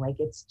anything. Like,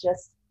 it's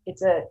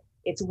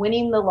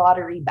winning the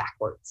lottery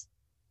backwards,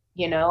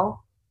 you know?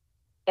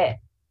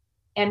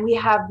 And we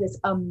have this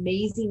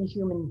amazing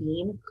human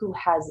being who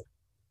has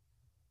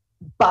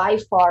by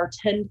far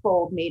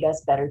tenfold made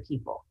us better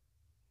people.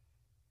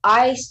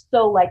 I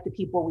so like the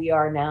people we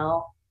are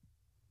now,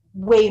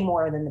 way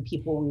more than the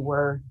people we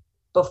were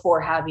before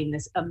having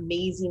this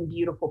amazing,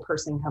 beautiful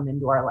person come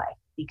into our life,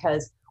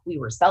 because we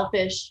were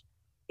selfish.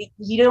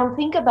 You don't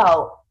think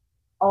about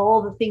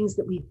all the things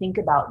that we think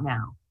about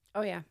now.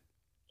 Oh yeah.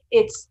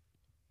 It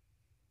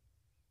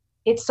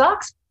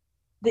sucks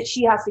that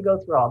she has to go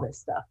through all this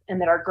stuff,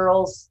 and that our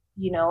girls,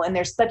 you know, and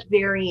there's such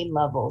varying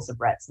levels of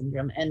Rett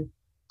syndrome. And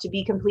to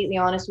be completely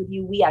honest with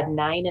you, we had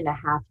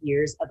 9.5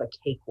 years of a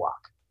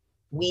cakewalk.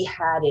 We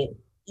had it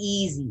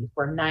easy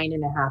for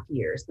 9.5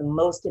 years. The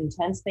most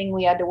intense thing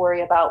we had to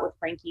worry about with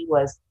Frankie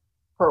was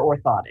her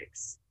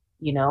orthotics.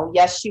 You know,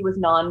 yes, she was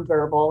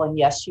nonverbal, and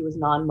yes, she was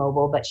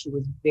non-mobile, but she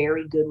was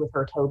very good with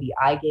her Toby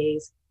eye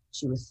gaze.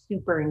 She was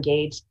super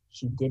engaged.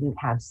 She didn't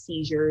have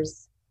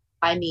seizures.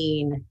 I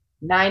mean,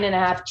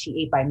 9.5,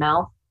 she ate by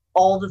mouth,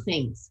 all the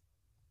things.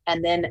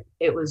 And then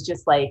it was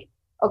just like,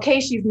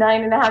 okay, she's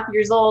 9.5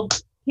 years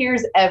old.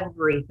 Here's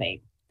everything.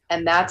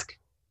 And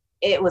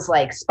it was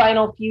like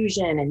spinal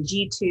fusion and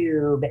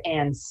G-tube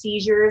and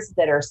seizures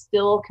that are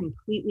still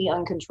completely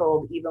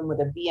uncontrolled, even with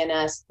a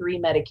VNS, 3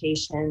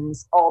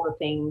 medications, all the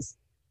things.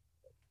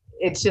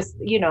 It's just,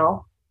 you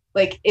know,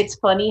 like, it's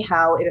funny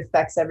how it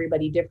affects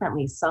everybody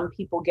differently. Some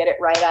people get it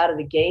right out of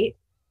the gate.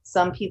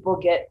 Some people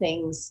get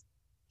things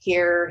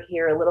here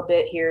a little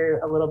bit, here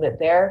a little bit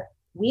there.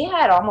 We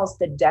had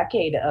almost a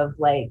decade of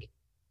like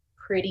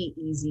pretty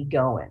easy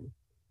going.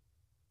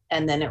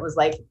 And then it was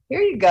like,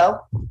 here you go.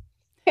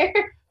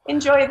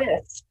 Enjoy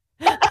this.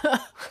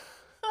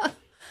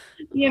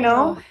 You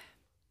know,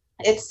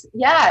 it's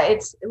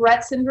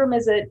Rett syndrome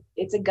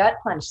it's a gut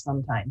punch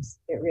sometimes.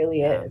 It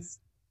really is.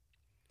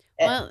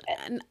 Well,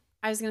 and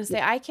I was going to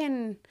say,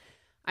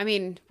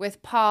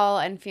 with Paul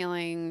and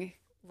feeling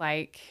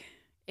like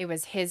it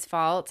was his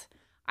fault,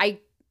 I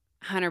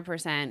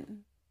 100%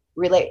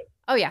 relate.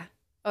 Oh yeah.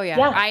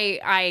 Yeah.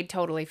 I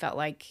totally felt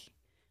like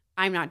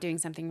I'm not doing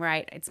something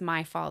right. It's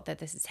my fault that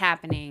this is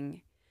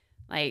happening.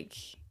 Like,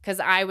 because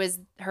I was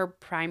her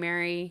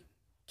primary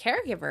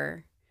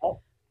caregiver. Oh.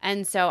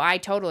 And so I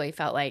totally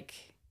felt like,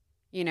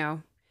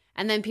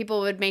 and then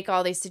people would make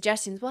all these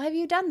suggestions. Well, have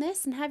you done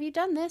this? And have you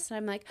done this? And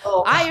I'm like,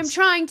 Oh, I am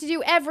trying to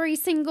do every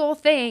single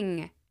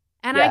thing.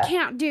 And I Yeah.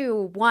 can't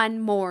do one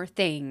more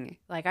thing.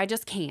 Like, I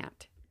just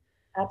can't.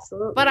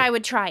 Absolutely. But I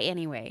would try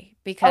anyway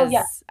because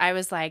yeah. I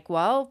was like,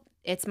 well,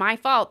 it's my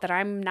fault that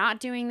I'm not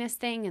doing this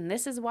thing. And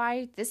this is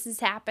why this is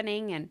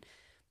happening. And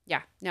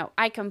yeah, no,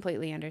 I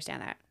completely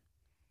understand that.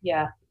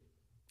 Yeah.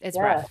 It's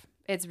Yeah. rough.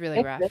 It's really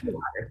It's rough. really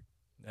hard.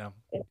 Yeah.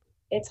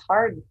 It's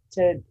hard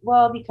to,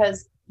 well,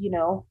 because,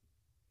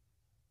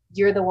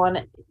 you were the one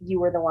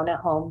at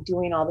home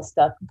doing all the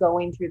stuff,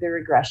 going through the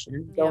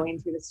regression, Yep. going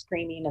through the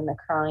screaming and the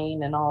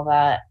crying and all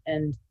that.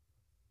 And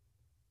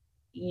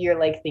you're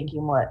like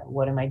thinking,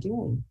 what am I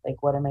doing?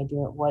 Like, what am I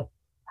doing?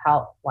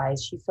 Why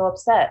is she so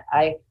upset?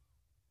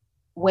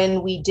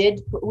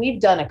 We've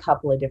done a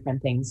couple of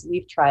different things.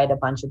 We've tried a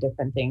bunch of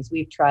different things.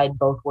 We've tried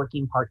both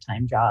working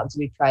part-time jobs.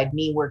 We've tried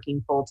me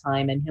working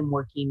full-time and him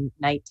working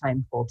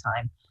nighttime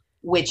full-time,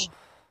 which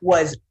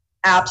was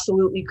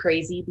absolutely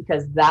crazy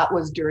because that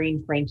was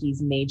during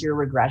Frankie's major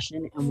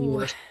regression and we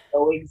were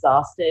so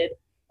exhausted,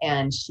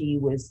 and she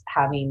was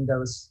having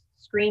those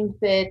scream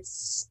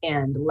fits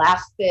and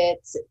laugh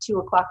fits at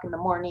 2:00 in the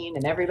morning,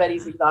 and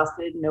everybody's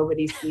exhausted,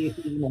 nobody's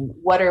sleeping, and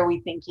what are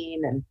we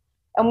thinking? And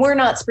we're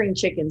not spring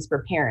chickens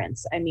for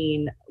parents. I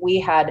mean,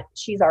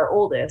 she's our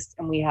oldest,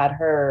 and we had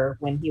her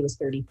when he was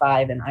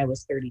 35 and I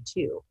was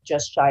 32,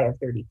 just shy of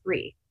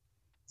 33.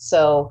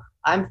 So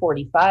I'm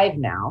 45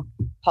 now.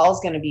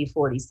 Paul's going to be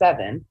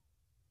 47.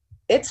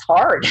 It's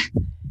hard.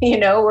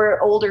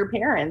 We're older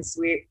parents.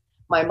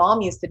 My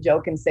mom used to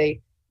joke and say,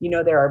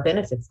 there are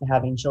benefits to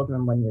having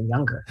children when you're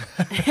younger.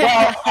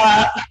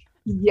 Well,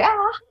 yeah,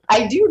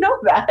 I do know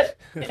that.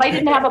 If I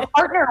didn't have a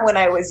partner when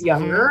I was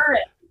younger,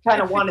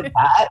 kind of wanted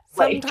that.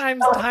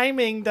 Sometimes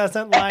timing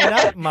doesn't line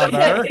up,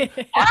 mother.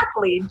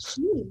 Exactly.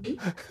 Gee.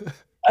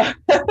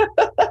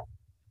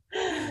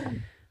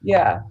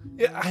 Yeah.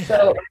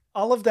 So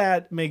all of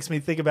that makes me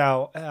think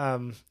about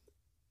our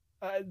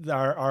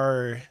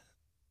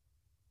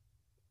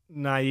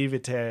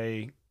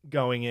naivete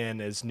going in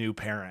as new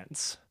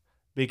parents,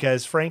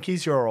 because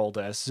Frankie's your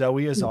oldest,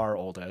 Zoe is our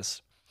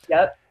oldest.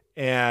 Yep.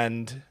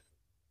 And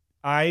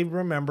I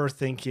remember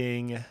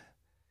thinking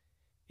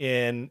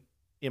in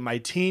my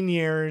teen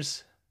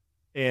years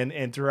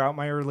and throughout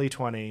my early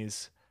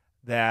 20s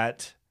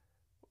that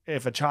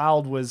if a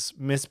child was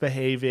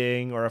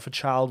misbehaving or if a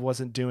child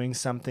wasn't doing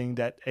something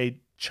that a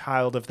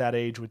child of that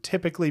age would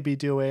typically be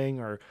doing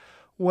or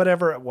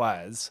whatever it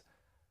was,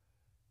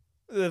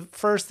 the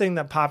first thing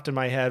that popped in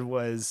my head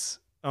was,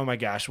 oh my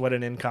gosh, what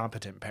an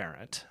incompetent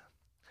parent.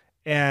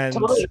 And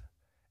totally.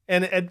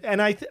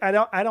 and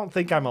I don't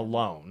think I'm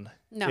alone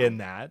in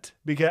that,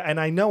 and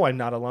I know I'm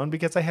not alone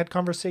because I had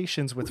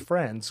conversations with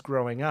friends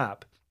growing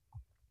up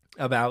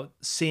about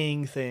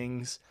seeing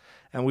things,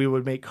 and we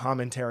would make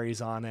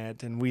commentaries on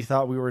it, and we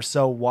thought we were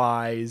so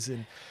wise.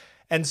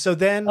 And so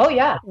then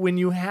when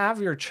you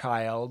have your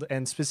child,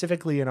 and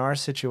specifically in our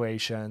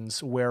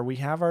situations where we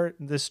have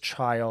this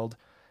child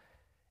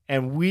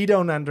and we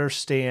don't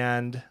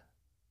understand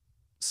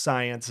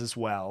science as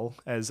well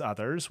as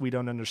others, we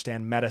don't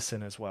understand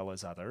medicine as well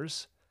as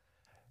others,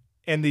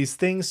 and these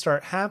things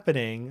start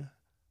happening,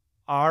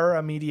 our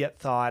immediate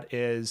thought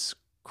is,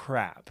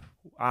 crap,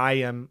 I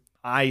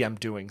am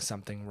doing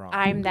something wrong.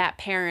 I'm that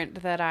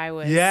parent that I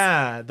was.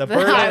 Yeah, the that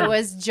burden I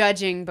was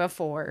judging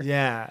before.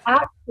 Yeah,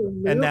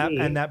 absolutely.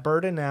 And that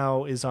burden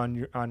now is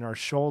on our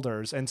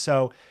shoulders, and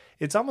so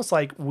it's almost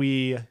like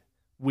we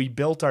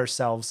built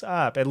ourselves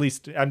up. At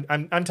least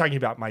I'm talking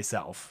about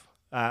myself.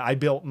 I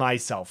built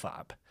myself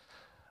up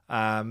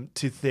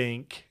to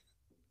think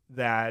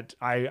that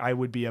I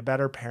would be a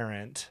better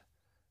parent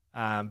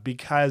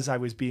because I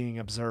was being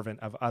observant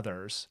of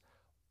others,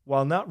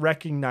 while not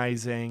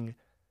recognizing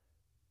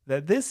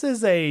that this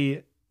is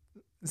a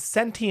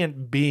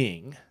sentient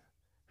being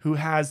who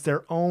has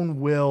their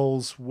own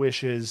wills,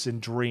 wishes, and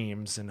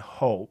dreams and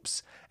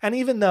hopes. And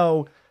even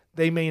though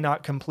they may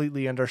not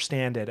completely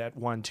understand it at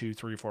 1, 2,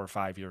 3, 4,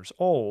 5 years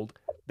old,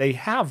 they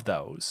have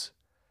those.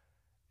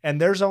 And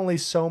there's only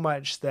so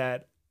much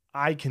that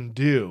I can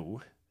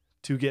do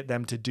to get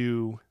them to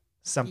do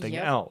something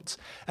else.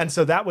 And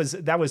so that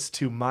was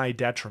to my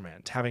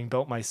detriment, having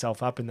built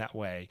myself up in that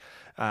way.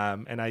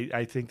 And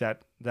I think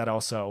that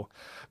also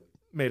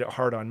made it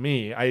hard on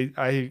me.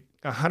 I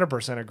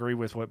 100% agree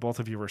with what both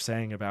of you were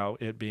saying about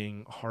it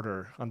being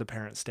harder on the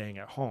parents staying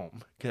at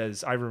home,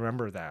 because I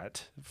remember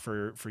that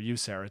for you,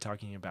 Sarah,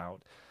 talking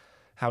about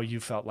how you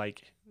felt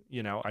like,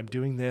 I'm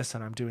doing this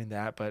and I'm doing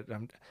that, but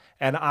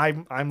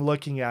I'm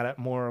looking at it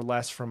more or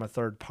less from a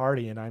third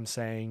party, and I'm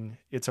saying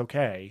it's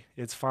okay,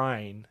 it's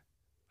fine.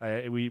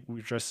 We're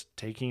just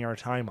taking our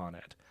time on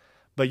it.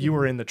 But you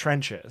were in the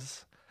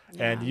trenches.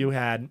 And you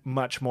had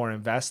much more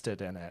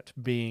invested in it,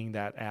 being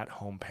that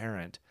at-home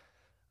parent.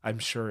 I'm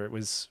sure it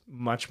was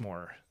much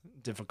more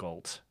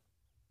difficult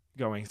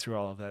going through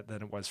all of that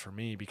than it was for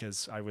me,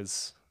 because I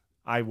was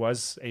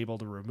able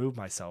to remove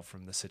myself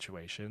from the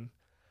situation.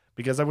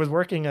 because I was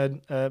working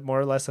a more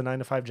or less a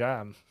 9-to-5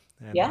 job,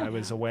 and Yeah. I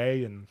was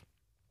away and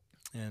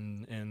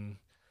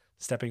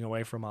stepping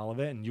away from all of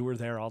it, and you were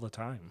there all the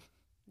time,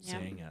 Yeah.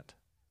 seeing it.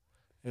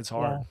 It's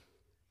hard.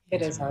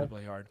 It It's is hard.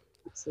 incredibly hard.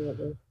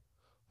 Absolutely.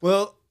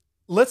 Well,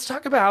 let's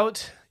talk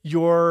about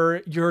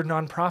your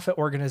nonprofit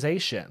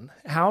organization.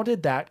 How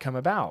did that come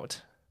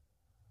about?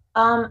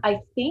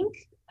 I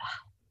think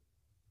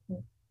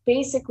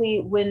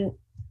basically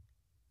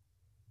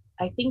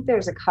I think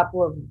there's a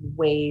couple of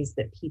ways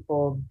that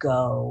people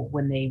go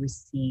when they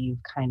receive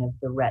kind of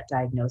the Rett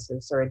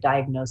diagnosis, or a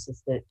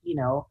diagnosis that,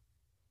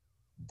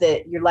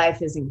 that your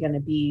life isn't going to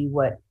be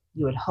what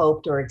you had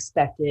hoped or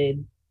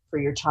expected for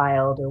your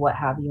child or what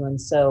have you. And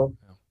so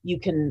you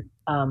can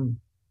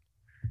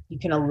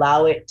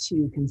allow it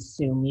to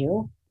consume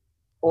you,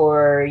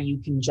 or you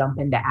can jump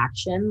into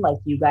action like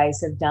you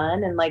guys have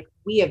done and like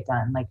we have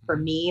done. Like for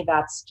me,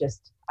 that's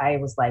just, I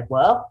was like,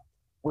 well,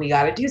 we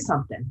got to do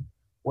something.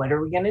 What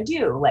are we going to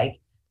do?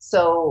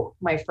 So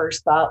my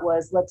first thought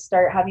was, let's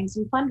start having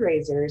some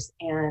fundraisers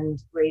and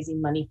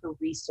raising money for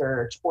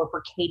research, or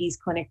for Katie's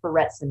clinic for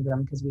Rett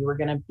syndrome, because we were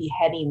going to be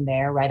heading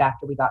there right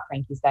after we got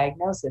Frankie's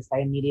diagnosis. I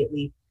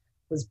immediately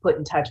was put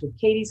in touch with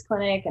Katie's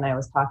clinic, and I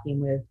was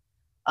talking with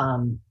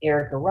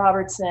Erica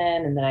Robertson,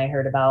 and then I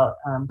heard about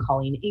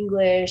Calling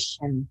English,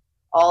 and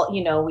all,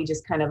 we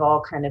just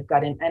all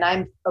got in. And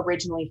I'm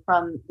originally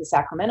from the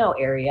Sacramento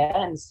area,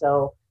 and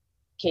so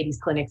Katie's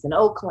clinic's in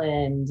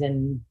Oakland,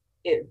 and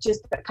it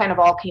just kind of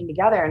all came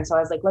together. And so I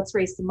was like, let's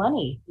raise some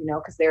money,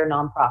 because they're a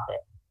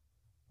nonprofit.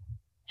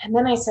 And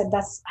then I said,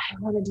 I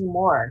want to do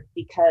more,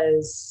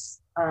 because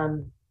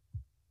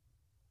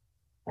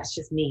that's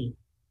just me.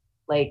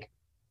 Like,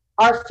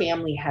 our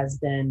family has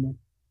been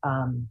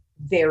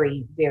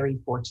very, very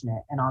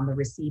fortunate and on the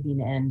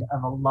receiving end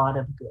of a lot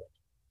of good.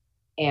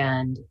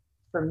 And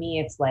for me,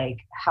 it's like,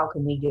 how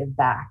can we give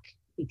back?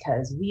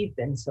 Because we've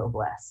been so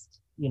blessed,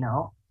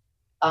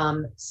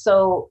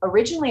 So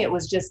originally it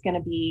was just going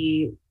to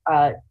be,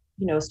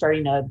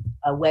 starting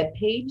a web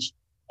page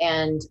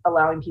and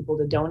allowing people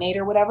to donate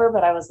or whatever.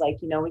 But I was like,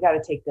 we got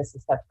to take this a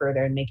step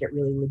further and make it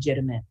really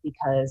legitimate,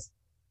 because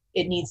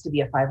it needs to be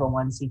a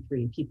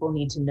 501c3. People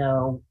need to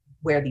know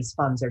where these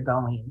funds are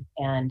going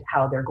and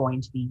how they're going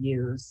to be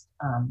used.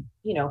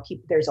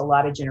 There's a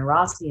lot of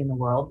generosity in the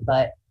world,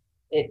 but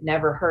it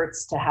never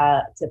hurts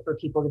for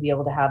people to be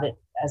able to have it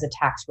as a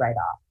tax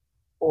write-off,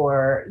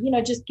 or,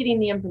 just getting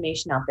the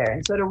information out there.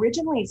 And so it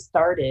originally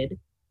started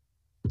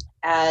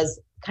as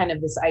kind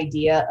of this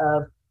idea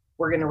of,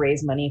 we're going to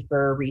raise money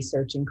for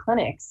research and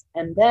clinics.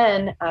 And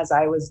then as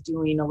I was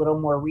doing a little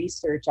more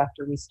research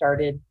after we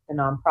started the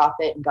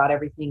nonprofit and got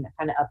everything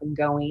kind of up and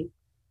going,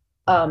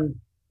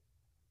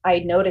 I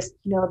noticed,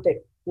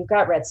 that we've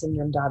got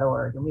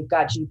rettsyndrome.org, and we've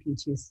got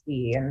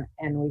GP2C,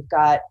 and we've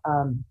got,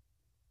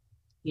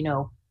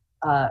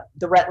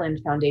 the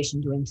Rett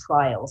Foundation doing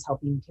trials,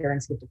 helping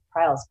parents get to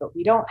trials, but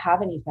we don't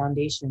have any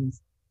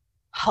foundations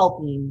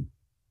helping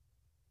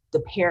the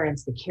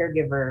parents, the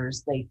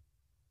caregivers, like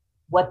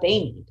what they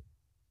need.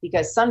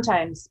 Because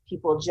sometimes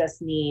people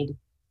just need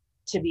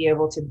to be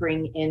able to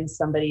bring in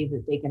somebody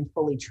that they can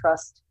fully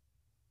trust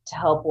to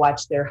help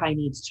watch their high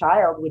needs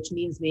child, which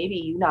means maybe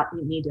you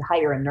need to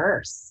hire a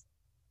nurse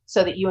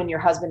so that you and your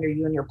husband, or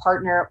you and your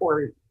partner,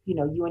 or,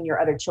 you and your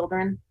other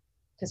children,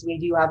 because we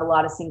do have a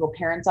lot of single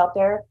parents out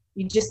there,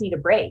 you just need a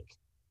break.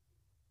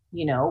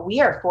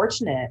 We are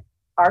fortunate,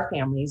 our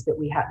families, that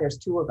there's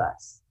 2 of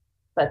us,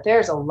 but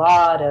there's a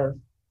lot of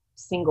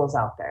singles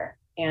out there.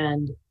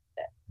 And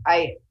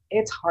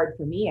it's hard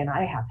for me, and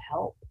I have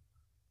help,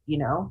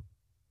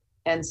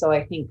 And so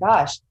I think,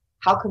 gosh,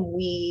 how can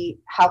we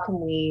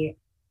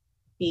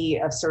be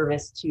of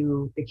service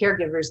to the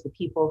caregivers, the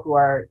people who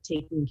are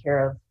taking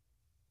care of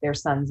their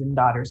sons and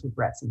daughters with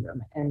Rett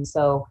syndrome? And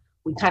so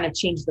we kind of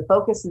changed the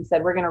focus and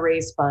said, we're going to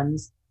raise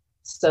funds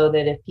so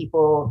that if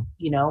people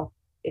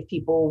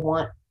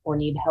want or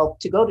need help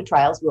to go to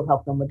trials, we'll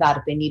help them with that.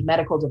 If they need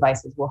medical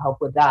devices, we'll help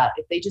with that.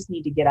 If they just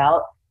need to get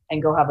out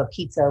and go have a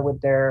pizza with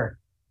their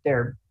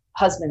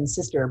husband,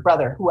 sister,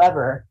 brother,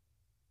 whoever,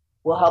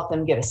 we'll help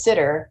them get a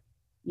sitter,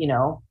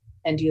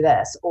 and do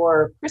this.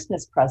 Or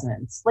Christmas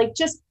presents, like,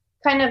 just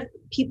kind of,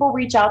 people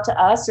reach out to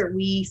us, or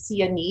we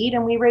see a need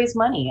and we raise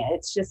money.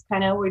 It's just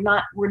kind of, we're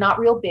not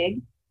real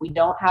big. We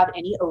don't have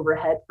any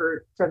overhead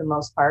for the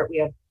most part. We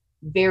have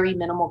very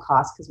minimal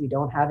costs because we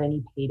don't have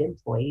any paid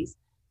employees.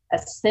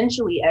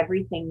 Essentially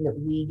everything that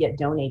we get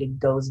donated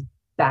goes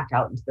back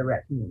out into the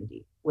Rett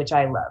community, which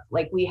I love.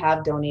 Like, we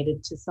have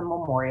donated to some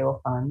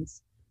memorial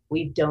funds.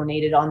 We've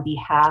donated on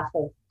behalf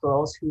of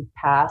girls who've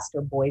passed,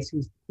 or boys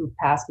who've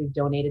passed. We've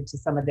donated to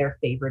some of their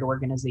favorite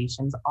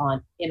organizations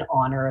in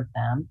honor of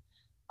them.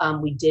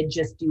 We did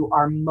just do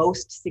our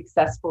most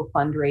successful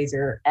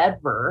fundraiser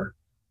ever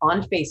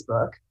on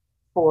Facebook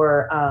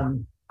for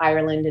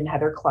Ireland and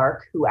Heather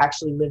Clark, who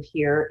actually live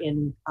here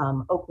in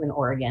Oakland,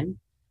 Oregon,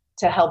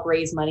 to help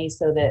raise money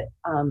so that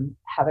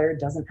Heather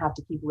doesn't have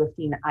to keep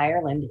lifting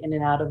Ireland in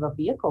and out of a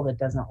vehicle that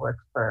doesn't work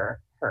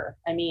for her.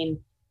 I mean,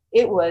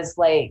 it was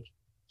like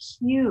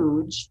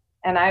huge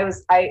And I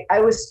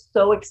was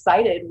so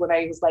excited when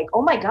I was like,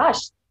 oh my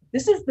gosh,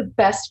 this is the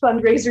best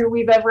fundraiser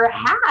we've ever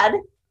had.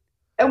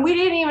 And we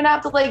didn't even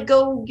have to like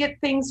go get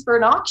things for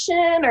an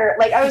auction, or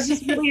like, I was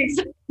just really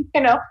excited,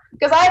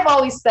 because I've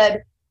always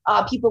said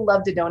people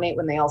love to donate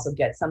when they also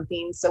get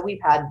something. So we've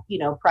had,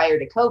 prior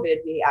to COVID,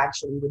 we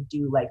actually would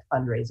do like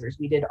fundraisers.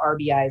 We did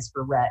RBIs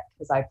for Rett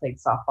because I played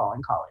softball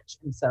in college.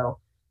 And so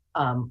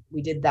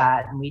we did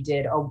that, and we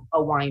did a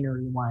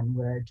winery one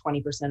where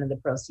 20% of the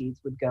proceeds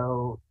would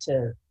go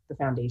to the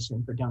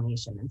foundation for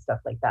donation and stuff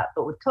like that.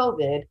 But with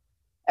COVID,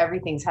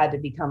 everything's had to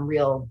become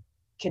real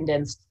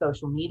condensed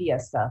social media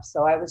stuff.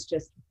 So I was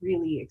just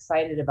really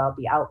excited about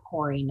the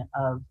outpouring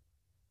of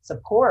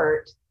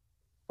support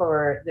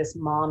for this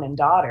mom and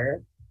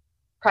daughter.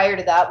 Prior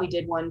to that, we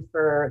did one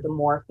for the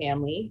Moore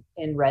family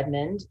in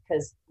Redmond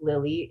because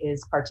Lily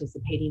is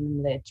participating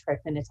in the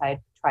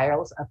trifinitide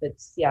trials up at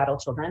Seattle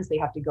Children's. They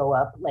have to go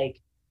up like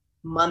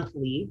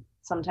monthly,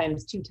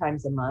 sometimes 2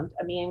 times a month.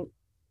 I mean,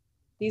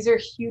 these are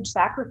huge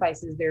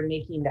sacrifices they're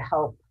making to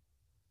help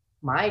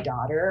my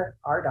daughter,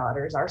 our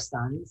daughters, our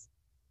sons.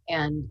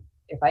 And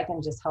if I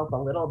can just help a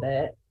little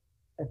bit,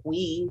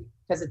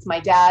 because it's my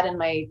dad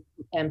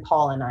and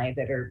Paul and I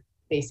that are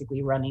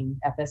basically running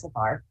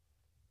FSFR.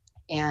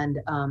 And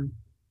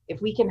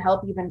if we can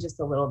help even just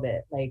a little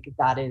bit, like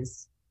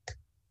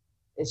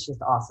it's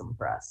just awesome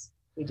for us.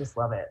 We just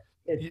love it.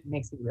 It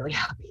makes me really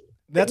happy.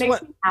 That's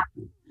what. Me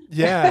happy.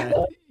 Yeah,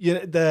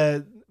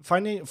 the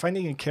finding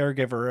a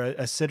caregiver,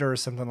 a sitter or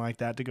something like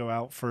that to go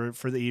out for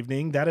the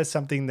evening. That is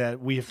something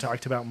that we have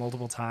talked about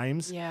multiple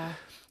times. Yeah.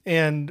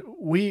 And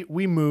we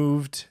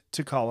moved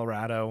to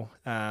Colorado.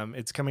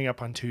 It's coming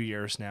up on 2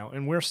 years now,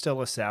 and we're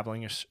still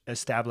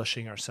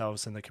establishing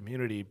ourselves in the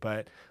community.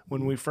 But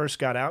when we first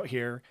got out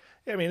here,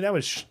 I mean, that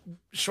was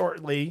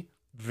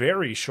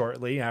very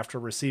shortly after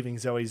receiving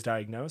Zoe's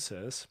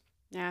diagnosis.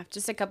 Yeah,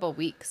 just a couple of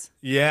weeks.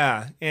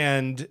 Yeah,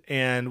 and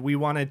we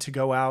wanted to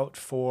go out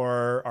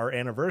for our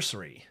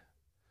anniversary.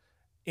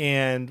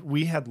 And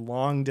we had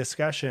long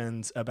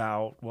discussions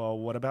about, well,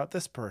 what about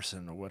this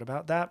person or what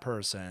about that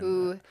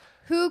person?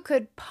 Who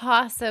could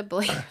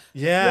possibly?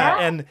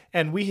 Yeah.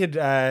 And we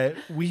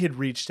had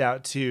reached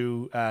out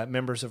to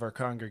members of our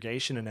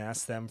congregation and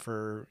asked them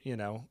for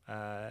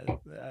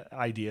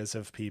ideas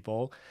of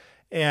people.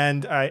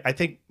 And I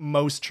think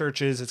most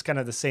churches, it's kind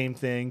of the same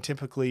thing.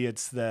 Typically,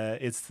 it's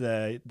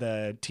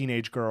the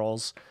teenage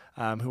girls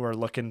who are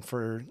looking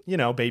for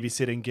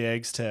babysitting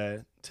gigs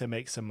to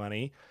make some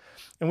money.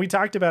 And we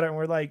talked about it, and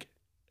we're like,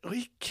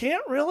 we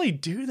can't really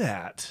do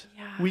that.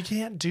 Yeah. We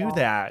can't do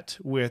that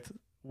with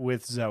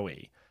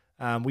Zoe.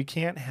 We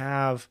can't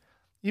have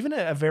even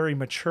a very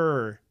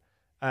mature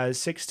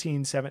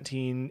 16,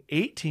 17,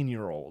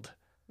 18-year-old.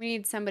 We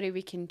need somebody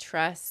we can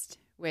trust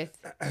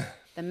with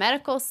the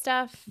medical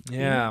stuff.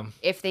 Yeah.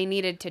 If they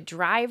needed to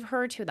drive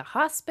her to the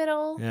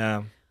hospital.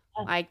 Yeah.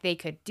 Like they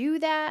could do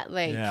that.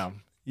 Like,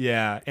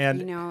 yeah.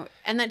 And,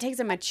 and that takes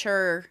a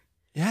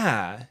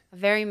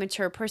very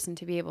mature person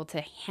to be able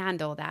to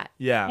handle that.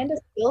 Yeah. And a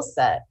skill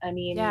set. I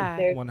mean,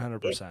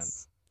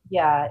 100%.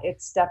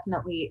 It's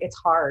definitely, it's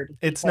hard.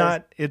 It's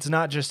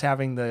not just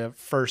having the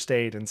first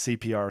aid and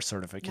CPR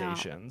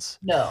certifications.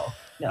 No,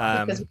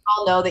 because we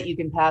all know that you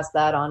can pass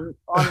that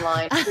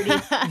online.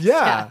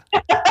 Yeah,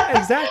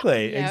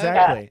 exactly.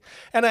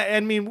 And I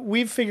mean,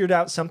 we've figured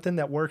out something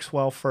that works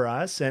well for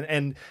us,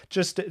 and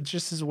just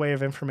as a way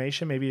of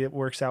information, maybe it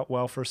works out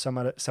well for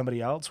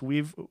somebody else.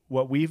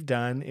 What we've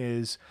done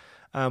is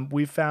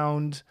we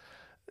found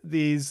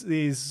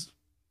these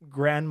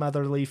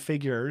grandmotherly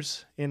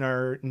figures in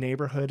our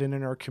neighborhood and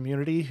in our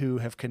community who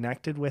have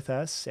connected with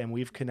us, and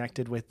we've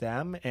connected with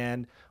them,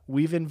 and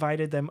we've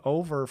invited them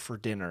over for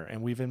dinner,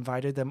 and we've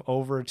invited them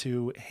over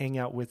to hang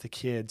out with the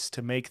kids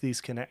to make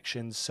these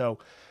connections so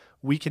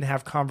we can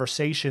have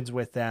conversations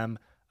with them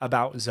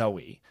about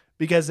Zoe,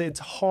 because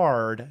it's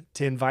hard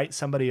to invite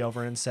somebody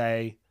over and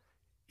say,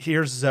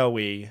 here's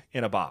Zoe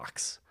in a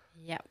box.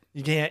 Yep.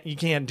 You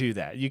can't do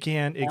that. You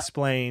can't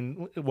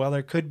explain, well,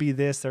 there could be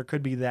this, there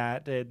could be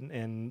that,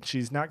 and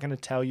she's not going to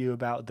tell you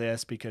about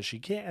this because she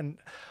can't,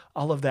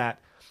 all of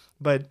that.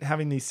 But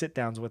having these sit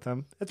downs with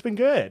them, it's been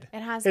good.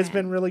 It's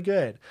been really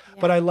good.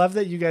 Yeah. But I love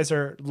that you guys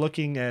are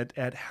looking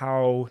at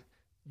how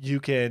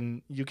you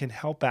can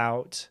help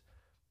out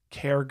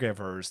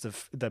caregivers,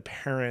 the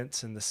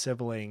parents and the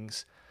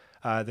siblings,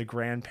 the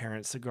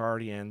grandparents, the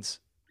guardians,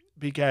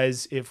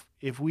 because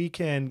if we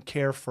can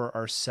care for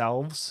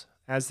ourselves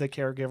as the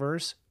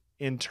caregivers,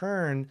 in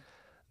turn,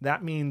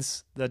 that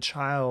means the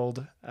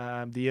child,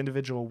 the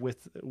individual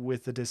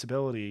with the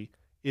disability,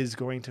 is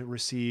going to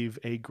receive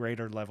a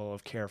greater level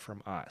of care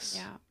from us.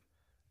 Yeah.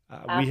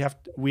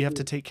 We have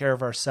to take care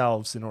of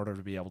ourselves in order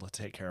to be able to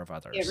take care of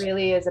others. It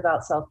really is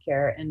about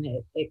self-care, and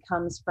it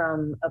comes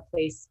from a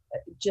place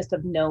just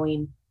of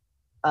knowing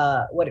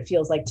what it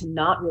feels like to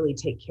not really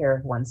take care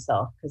of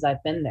oneself, because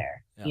I've been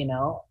there,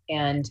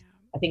 and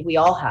I think we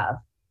all have.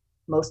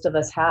 Most of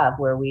us have,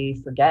 where we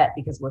forget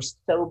because we're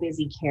so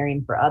busy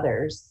caring for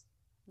others.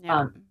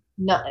 Yeah.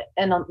 not,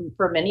 and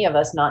for many of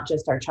us, not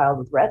just our child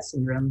with Rett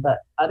syndrome, but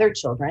other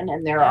children.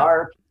 And there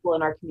are people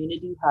in our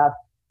community who have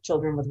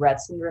children with Rett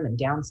syndrome and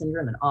Down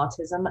syndrome and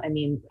autism. I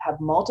mean, have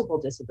multiple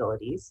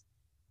disabilities,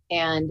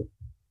 and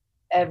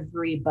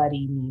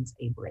everybody needs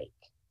a break.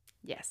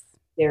 Yes.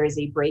 There is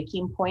a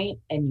breaking point,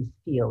 and you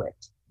feel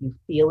it. You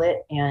feel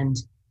it, and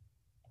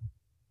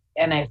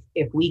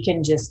if we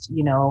can just,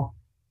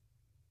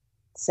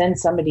 send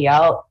somebody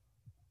out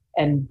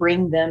and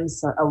bring them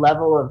a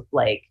level of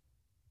like,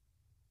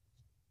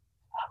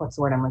 what's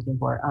the word I'm looking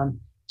for?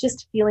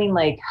 Just feeling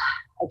like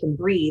I can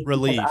breathe.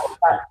 Relief.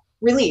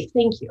 Relief.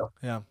 Thank you.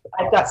 Yeah.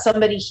 I've got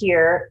somebody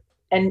here,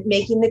 and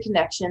making the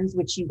connections,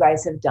 which you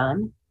guys have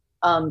done.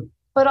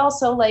 But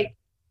also like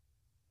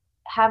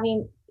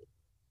having,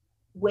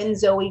 when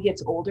Zoe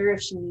gets older,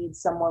 if she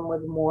needs someone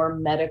with more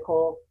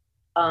medical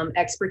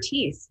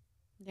expertise,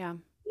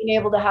 being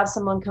able to have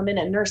someone come in,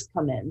 a nurse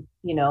come in,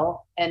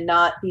 and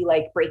not be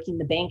like breaking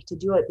the bank to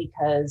do it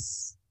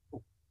because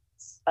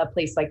a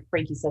place like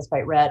Frankie Says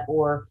Fight Rett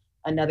or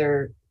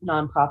another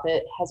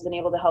nonprofit has been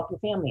able to help your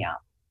family out.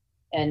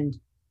 And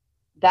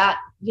that,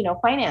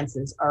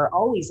 finances are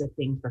always a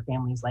thing for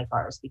families like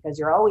ours, because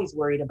you're always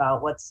worried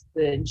about what's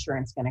the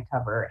insurance going to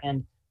cover,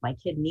 and my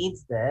kid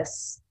needs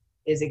this.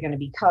 Is it going to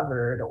be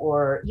covered?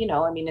 Or,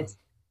 it's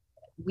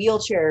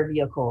wheelchair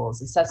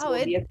vehicles, accessible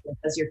vehicles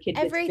as your kid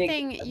gets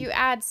everything bigger. You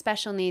add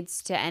special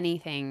needs to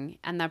anything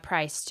and the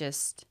price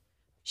just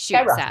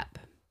shoots up.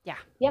 Yeah.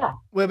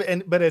 Well,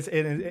 but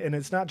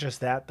it's not just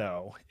that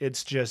though.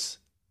 It's just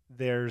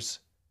there's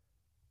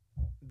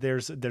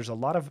a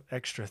lot of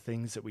extra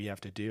things that we have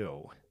to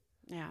do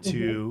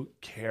to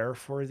care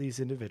for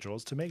these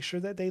individuals, to make sure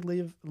that they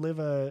live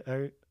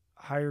a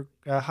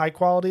high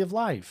quality of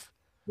life.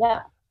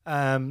 Yeah.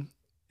 And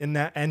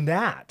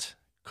that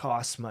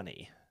costs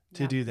money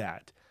to do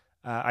that.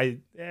 I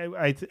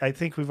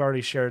think we've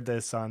already shared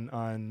this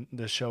on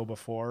the show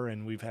before,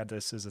 and we've had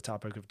this as a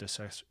topic of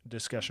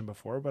discussion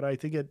before, but I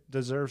think it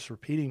deserves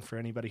repeating for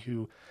anybody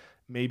who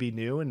may be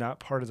new and not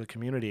part of the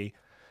community.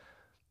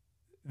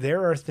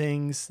 There are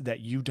things that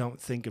you don't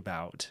think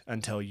about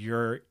until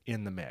you're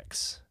in the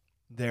mix.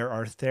 There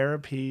are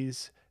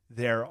therapies,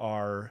 there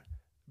are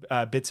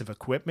bits of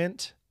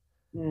equipment,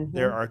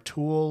 there are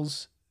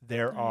tools,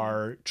 there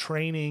are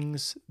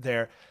trainings,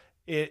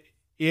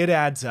 it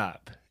adds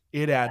up.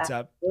 It adds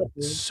up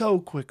so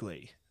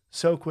quickly.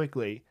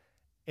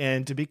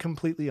 And to be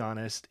completely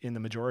honest, in the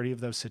majority of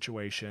those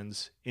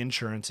situations,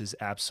 insurance is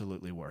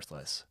absolutely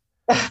worthless.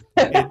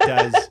 It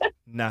does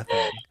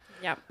nothing.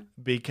 Yep.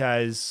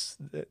 Because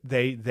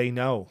they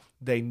know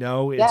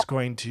it's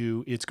going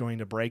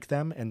to break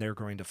them, and they're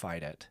going to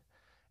fight it.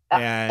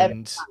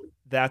 And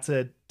that's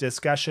a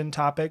discussion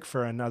topic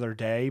for another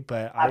day,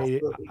 but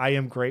I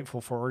am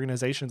grateful for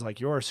organizations like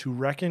yours who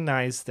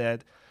recognize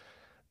that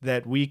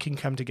we can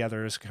come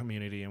together as a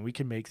community, and we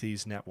can make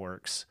these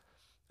networks,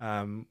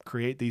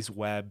 create these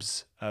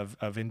webs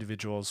of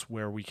individuals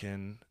where we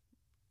can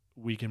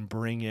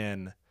bring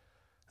in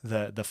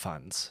the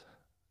funds.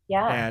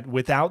 Yeah. And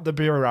without the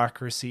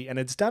bureaucracy, and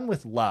it's done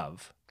with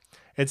love.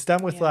 It's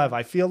done with love.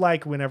 I feel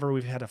like whenever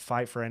we've had to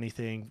fight for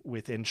anything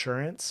with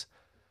insurance,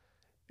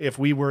 if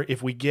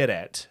we get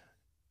it,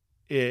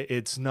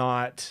 it's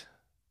not,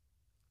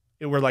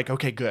 we're like,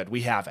 okay, good,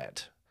 we have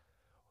it.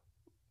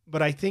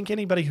 But I think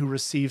anybody who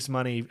receives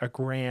money, a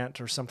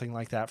grant or something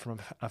like that from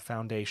a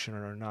foundation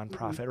or a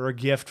nonprofit, or a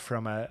gift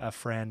from a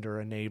friend or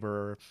a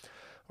neighbor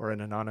or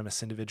an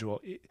anonymous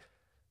individual,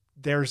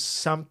 there's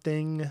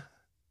something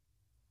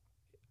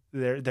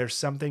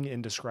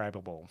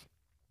indescribable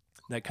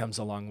that comes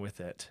along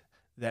with it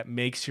that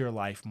makes your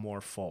life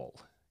more full.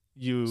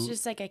 It's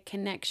just like a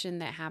connection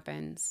that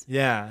happens.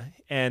 Yeah,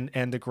 and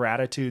the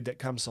gratitude that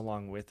comes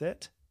along with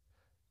it.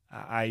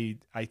 I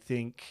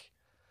think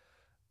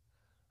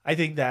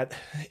that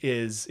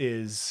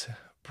is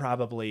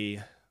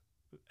probably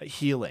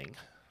healing.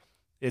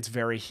 It's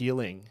very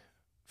healing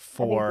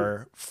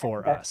for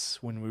us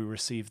when we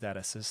receive that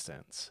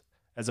assistance,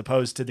 as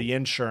opposed to the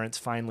insurance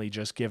finally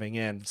just giving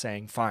in,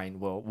 saying, "Fine,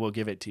 we'll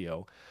give it to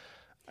you."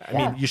 I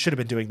mean, you should have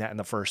been doing that in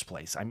the first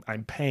place.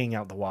 I'm paying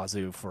out the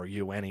wazoo for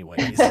you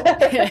anyways.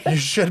 You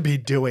should be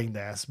doing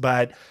this,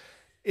 but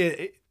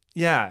it's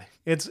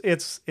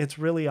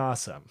really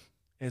awesome.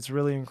 It's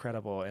really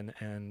incredible,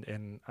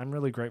 and I'm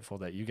really grateful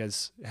that you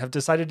guys have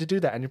decided to do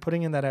that, and you're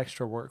putting in that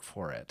extra work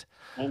for it.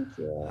 Thank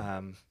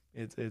you.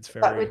 It's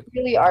very. It's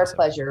really our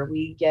pleasure.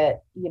 We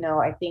get,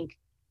 I think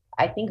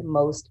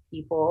most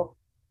people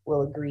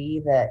will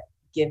agree that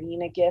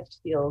giving a gift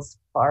feels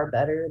far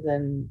better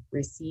than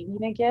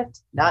receiving a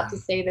gift. Not to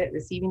say that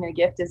receiving a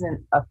gift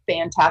isn't a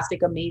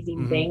fantastic,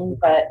 amazing thing,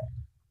 but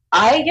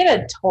I get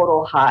a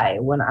total high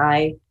when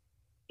I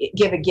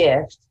give a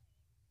gift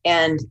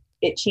and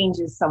it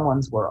changes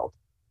someone's world,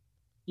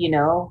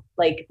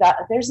 like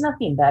that. There's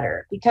nothing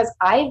better, because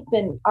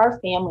our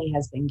family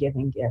has been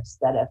given gifts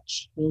that have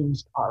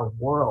changed our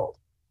world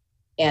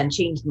and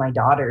changed my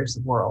daughter's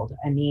world.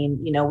 I mean,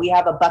 we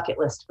have a bucket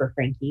list for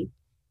Frankie.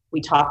 We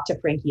talk to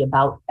Frankie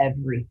about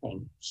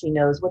everything. She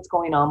knows what's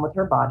going on with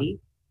her body.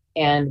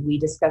 And we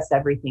discussed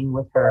everything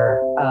with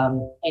her,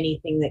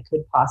 anything that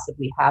could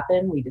possibly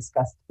happen. We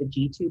discussed the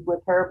G-tube with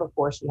her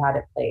before she had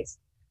it placed.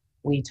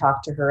 We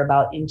talked to her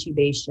about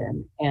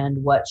intubation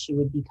and what she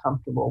would be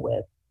comfortable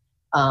with.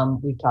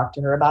 We've talked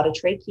to her about a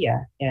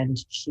trachea, and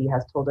she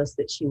has told us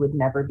that she would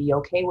never be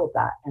okay with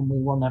that, and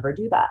we will never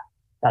do that.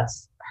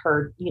 That's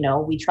her,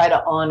 we try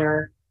to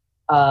honor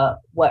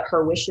what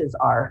her wishes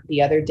are.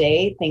 The other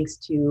day, thanks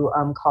to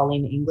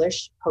Colleen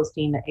English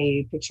posting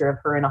a picture of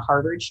her in a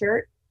Harvard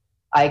shirt,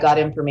 I got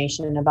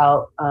information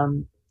about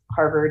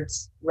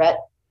Harvard's Rett.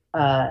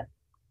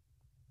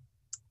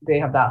 They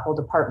have that whole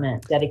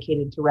department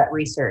dedicated to Rett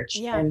research.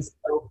 Yeah. And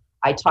so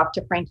I talked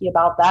to Frankie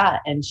about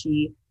that, and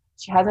she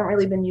hasn't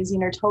really been using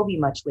her Toby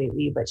much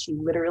lately, but she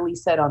literally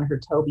said on her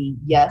Toby,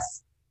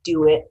 yes,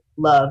 do it,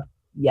 love,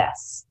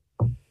 yes.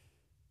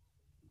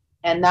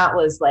 And that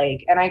was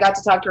like, and I got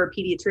to talk to her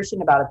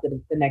pediatrician about it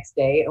the next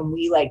day, and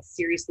we like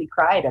seriously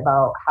cried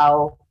about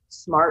how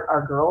smart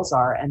our girls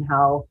are and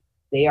how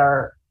they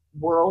are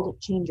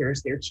world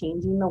changers. They're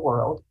changing the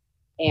world.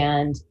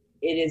 And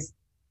it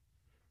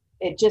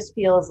just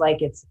feels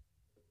like it's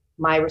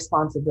my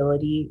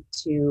responsibility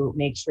to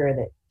make sure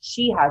that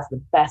she has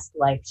the best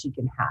life she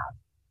can have,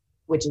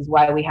 which is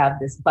why we have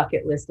this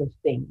bucket list of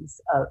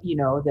things,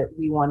 that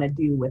we want to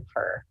do with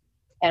her.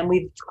 And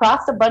we've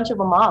crossed a bunch of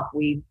them off.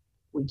 We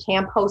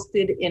camp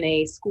hosted in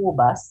a school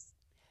bus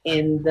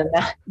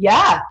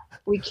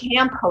we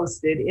camp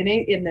hosted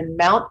in the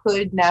Mount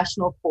Hood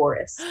National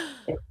Forest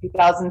in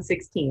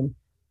 2016.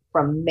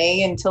 From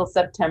May until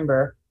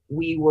September,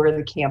 we were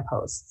the camp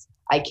hosts.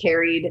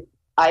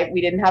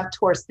 We didn't have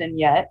Torsten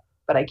yet,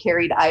 but I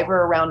carried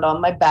Ivor around on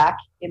my back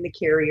in the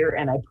carrier,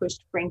 and I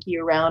pushed Frankie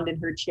around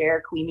in her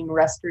chair, cleaning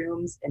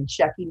restrooms and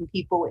checking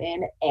people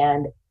in.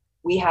 And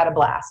we had a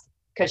blast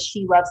because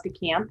she loves to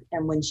camp.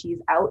 And when she's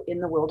out in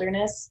the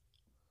wilderness,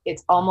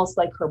 it's almost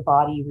like her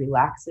body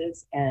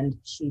relaxes and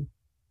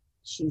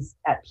she's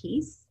at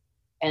peace.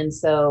 And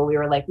so we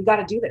were like, we got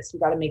to do this. We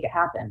got to make it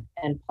happen.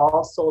 And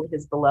Paul sold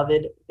his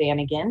beloved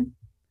Vanagon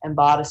and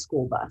bought a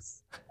school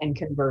bus and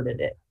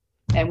converted it.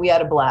 And we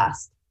had a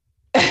blast.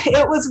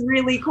 It was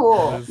really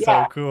cool. That is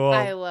so cool.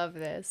 I love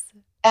this.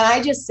 And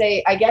I just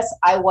say, I guess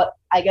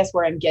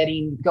where I'm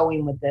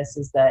going with this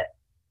is that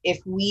if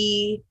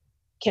we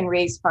can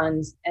raise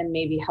funds and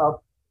maybe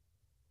help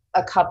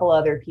a couple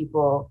other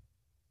people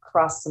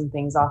cross some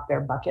things off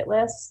their bucket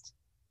list,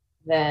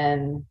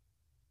 then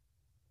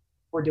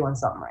we're doing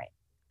something right.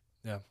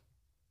 Yeah,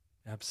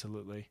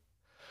 absolutely.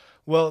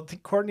 Well,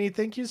 Courtney,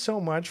 thank you so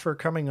much for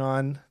coming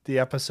on the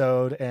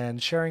episode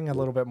and sharing a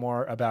little bit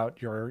more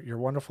about your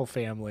wonderful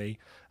family,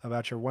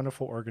 about your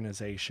wonderful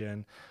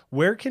organization.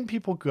 Where can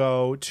people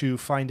go to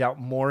find out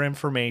more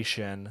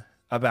information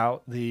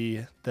about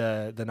the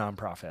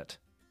nonprofit?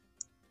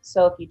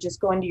 So if you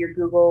just go into your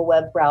Google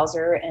web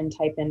browser and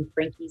type in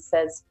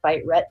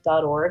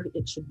FrankieSaysFightRett.org,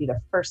 it should be the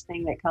first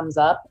thing that comes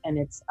up, and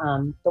it's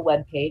the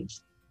web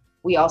page.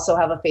 We also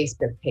have a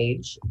Facebook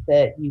page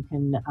that you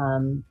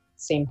can,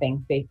 same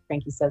thing,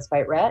 Frankie Says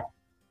Fight Rett,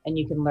 and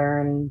you can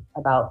learn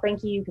about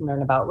Frankie, you can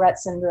learn about Rett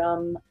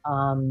syndrome,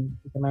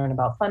 you can learn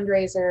about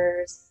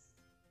fundraisers,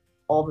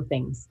 all the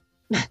things.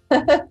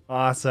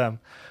 Awesome.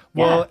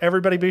 Well,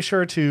 everybody be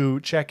sure to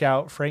check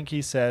out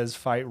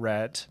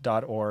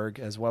FrankieSaysFightRett.org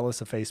as well as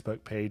the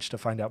Facebook page to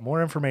find out more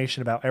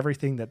information about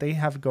everything that they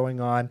have going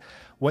on,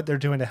 what they're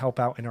doing to help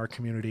out in our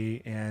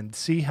community, and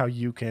see how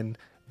you can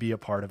be a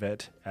part of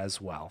it as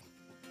well.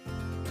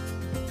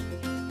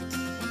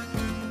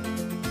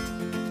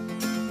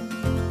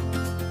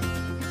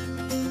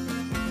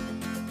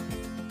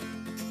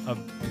 A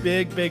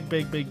big thank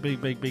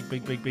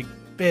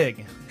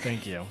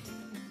you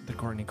to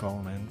Courtney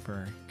Coleman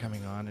for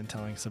coming on and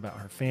telling us about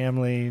her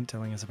family,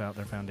 telling us about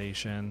their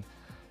foundation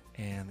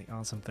and the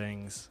awesome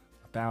things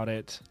about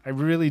it. I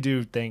really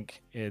do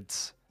think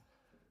it's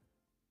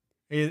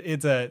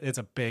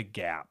a big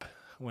gap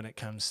when it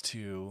comes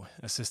to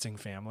assisting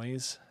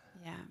families.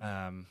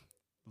 Yeah.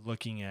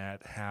 Looking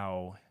at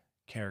how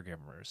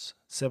caregivers,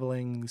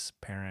 siblings,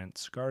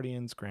 parents,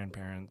 guardians,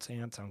 grandparents,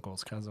 aunts,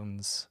 uncles,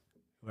 cousins,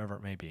 whoever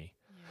it may be,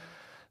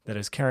 that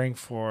is caring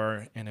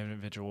for an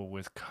individual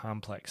with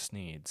complex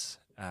needs.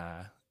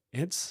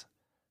 It's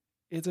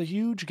a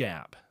huge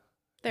gap.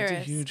 It's a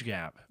huge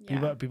gap.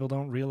 Yeah. People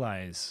don't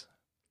realize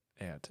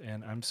it,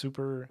 and I'm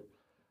super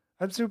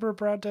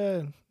proud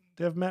to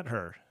have met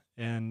her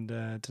and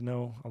to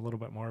know a little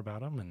bit more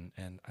about them,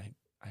 and I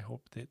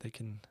hope that they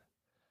can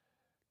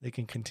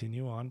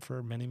continue on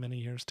for many, many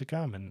years to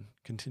come and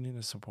continue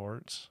to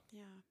support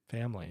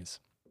families.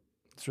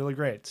 It's really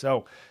great.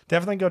 So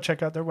definitely go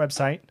check out their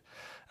website,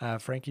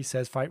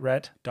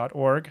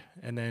 FrankieSaysFightRett.org,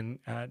 and then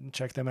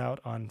check them out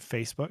on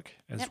Facebook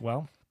as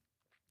well.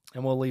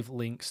 And we'll leave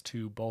links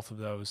to both of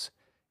those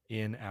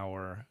in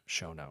our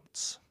show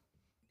notes.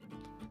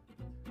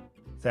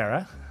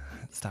 Sarah,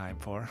 it's time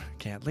for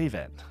Can't Leave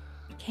It.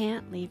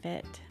 Can't leave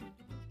it.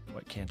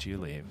 What can't you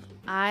leave?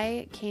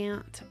 I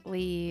can't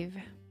leave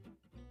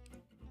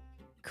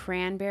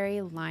cranberry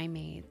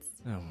limeades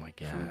Oh my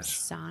from gosh.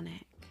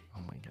 Sonic.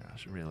 Oh my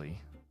gosh, really?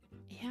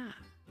 Yeah. Yeah.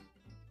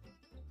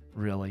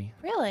 Really?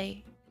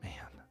 Really? Man.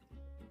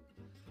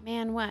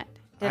 Man, what?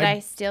 Did I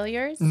steal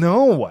yours?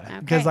 No, Okay.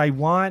 because I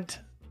want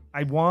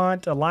a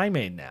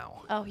limeade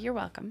now. Oh, you're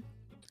welcome.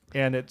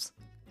 And it's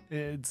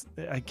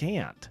I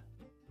can't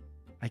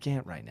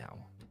right now.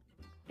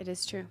 It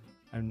is true.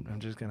 I'm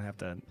just gonna have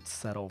to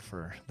settle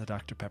for the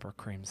Dr. Pepper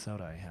cream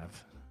soda I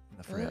have in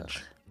the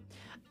fridge.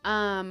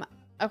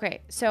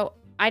 Okay, so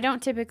I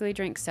don't typically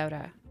drink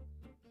soda.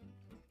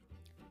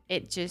 I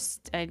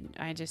just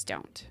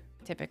don't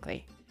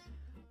typically.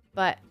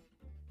 But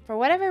for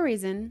whatever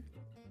reason,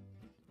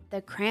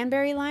 the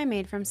cranberry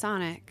limeade from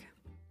Sonic,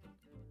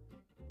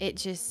 it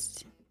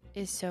just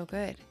is so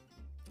good.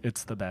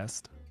 It's the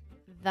best.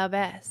 The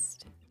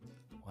best.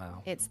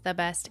 Wow. It's the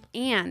best.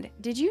 And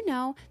did you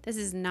know, this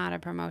is not a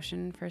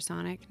promotion for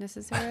Sonic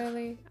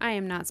necessarily. I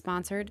am not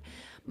sponsored.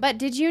 But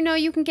did you know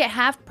you can get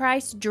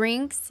half-price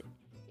drinks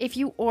if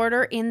you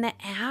order in the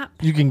app?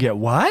 You can get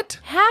what?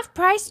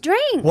 Half-price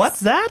drinks.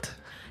 What's that?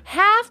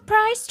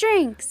 Half-price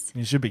drinks.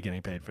 You should be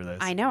getting paid for this.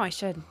 I know I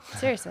should.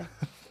 Seriously.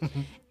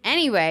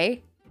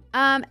 Anyway,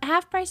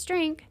 half-price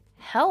drink.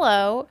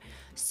 Hello.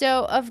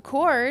 So, of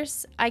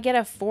course, I get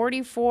a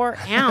 44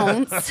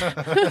 ounce.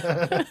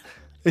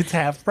 It's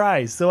half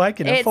price, so I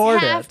can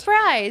afford it. It's half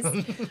price.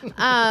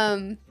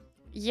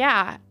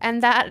 Yeah.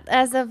 And that,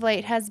 as of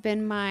late, has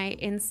been my,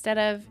 instead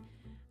of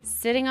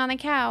sitting on the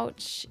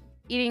couch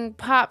eating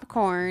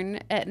popcorn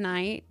at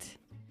night,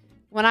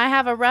 when I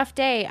have a rough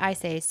day, I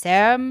say,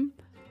 Sam,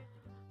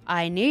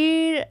 I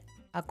need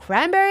a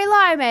cranberry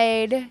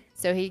limeade.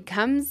 So he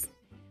comes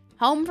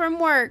home from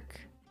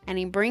work and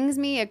he brings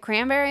me a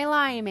cranberry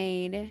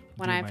limeade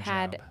when I've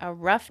had a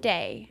rough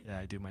day. Yeah,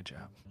 I do my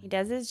job. He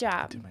does his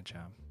job. I do my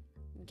job.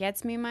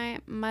 Gets me my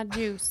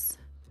juice.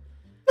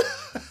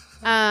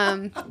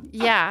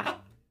 Yeah.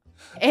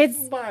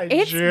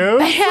 It's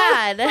juice?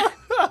 bad.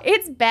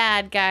 It's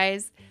bad,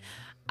 guys.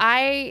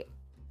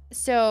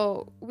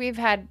 So we've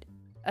had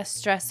a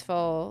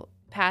stressful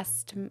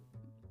past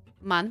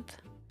month,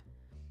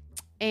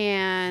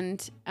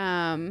 and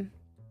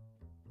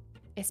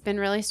it's been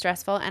really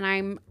stressful, and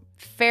I'm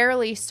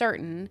fairly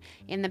certain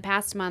in the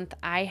past month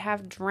I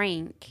have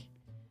drank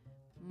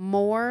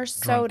more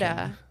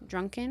soda.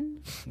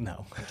 Drunken?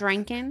 No.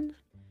 Drinking.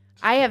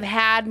 I have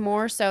had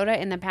more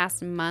soda in the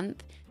past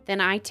month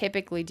than I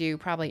typically do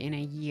probably in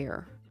a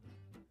year.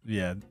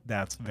 Yeah,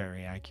 that's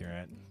very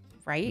accurate.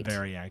 Right?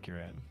 Very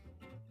accurate.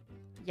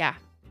 Yeah.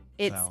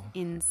 It's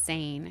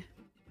insane.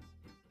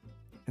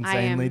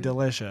 Insanely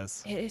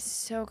delicious. It is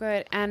so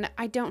good. And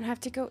I don't have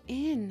to go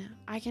in.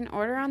 I can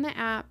order on the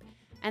app,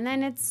 and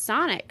then it's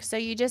Sonic. So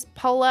you just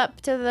pull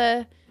up to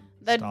the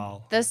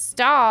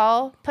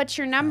stall, put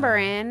your number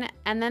in,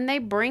 and then they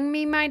bring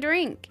me my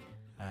drink.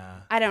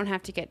 I don't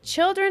have to get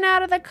children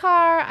out of the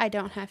car. I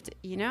don't have to,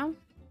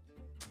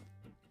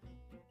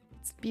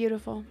 It's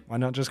beautiful. Why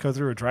not just go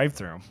through a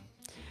drive-thru?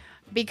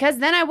 Because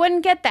then I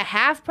wouldn't get the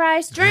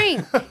half-price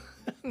drink.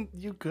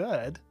 You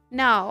could.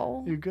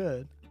 No. You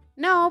could.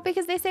 No,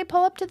 because they say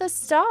pull up to the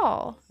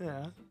stall.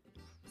 Yeah.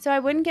 So I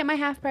wouldn't get my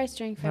half-price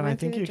drink if I And I went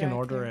think through you the can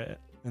drive-thru. order it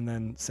and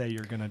then say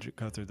you're going to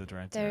go through the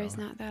drive-thru. There is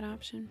not that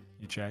option.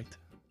 You checked?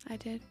 I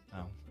did.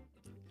 Oh.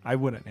 I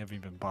wouldn't have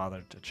even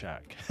bothered to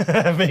check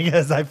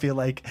because I feel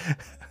like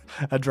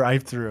a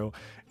drive-thru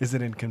is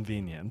an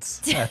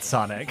inconvenience at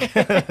Sonic.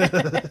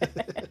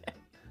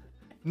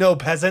 No,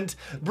 peasant,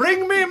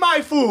 bring me my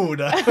food.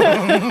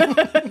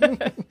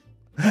 I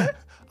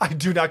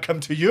do not come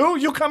to you.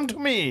 You come to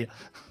me.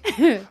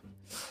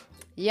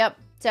 Yep.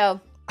 So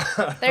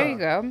there you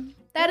go.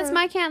 That is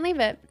my can't leave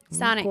it.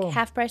 Sonic cool.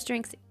 half-price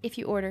drinks if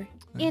you order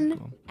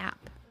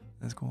app.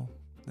 That's cool.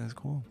 That's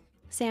cool.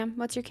 Sam,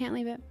 what's your can't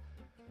leave it?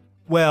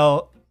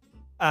 Well,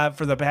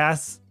 for the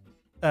past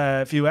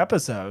few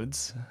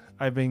episodes,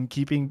 I've been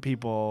keeping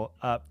people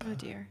up. Oh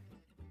dear.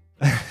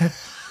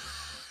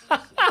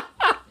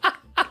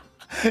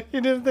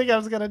 You didn't think I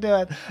was going to do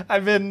it.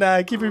 I've been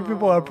keeping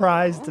people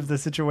apprised of the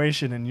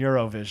situation in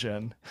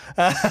Eurovision.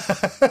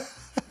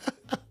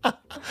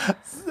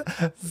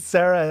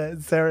 Sarah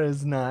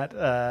is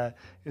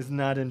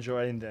not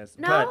enjoying this.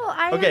 No, but,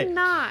 I am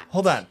not.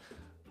 Hold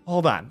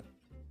on.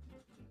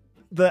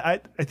 I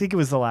think it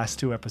was the last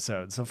two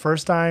episodes. The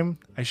first time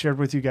I shared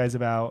with you guys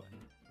about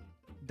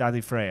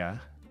Dadi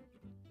Freya.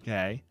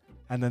 Okay.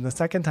 And then the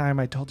second time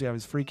I told you I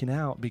was freaking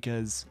out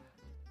because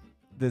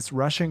this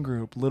Russian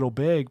group, Little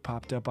Big,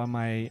 popped up on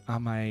my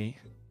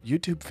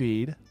YouTube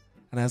feed.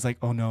 And I was like,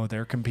 oh no,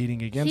 they're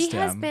competing against him. He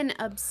has been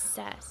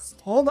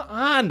obsessed. Hold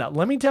on.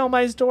 Let me tell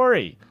my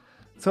story.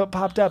 So it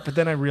popped up, but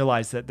then I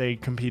realized that they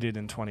competed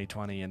in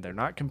 2020 and they're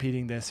not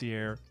competing this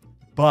year.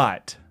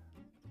 But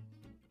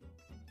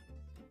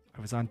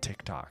I was on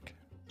TikTok.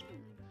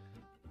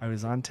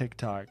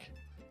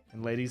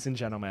 And ladies and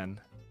gentlemen,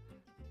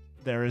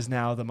 there is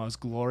now the most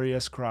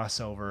glorious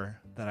crossover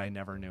that I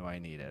never knew I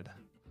needed.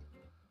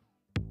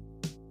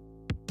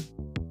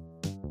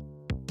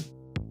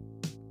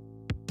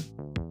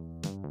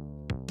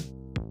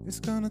 It's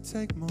gonna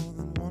take more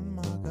than one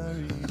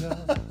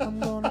margarita.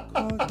 I'm gonna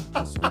call you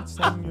a sweet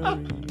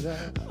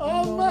senorita.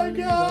 Oh my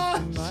gosh!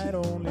 Tonight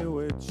only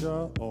with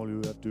you. All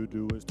you have to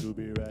do is to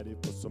be ready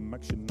for some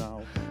action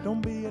now. Don't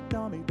be a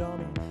dummy.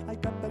 I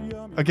got that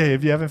yummy. Okay,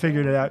 if you haven't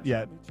figured it out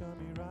yet,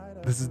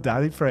 this is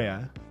Daddy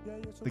Freya,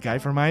 the guy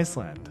from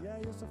Iceland.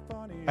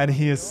 And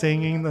he is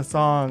singing the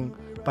song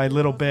by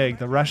Little Big,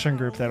 the Russian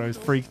group that I was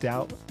freaked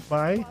out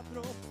by.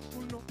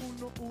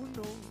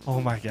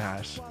 Oh my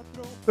gosh.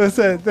 This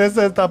is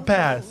the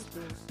best.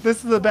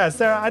 This is the best.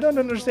 Sarah, I don't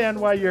understand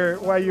why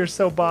you're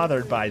so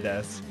bothered by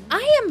this.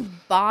 I am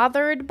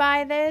bothered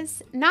by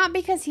this, not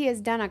because he has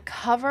done a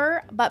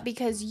cover, but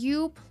because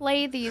you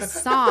play these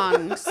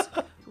songs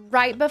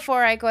right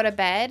before I go to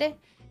bed,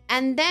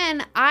 and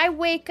then I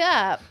wake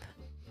up,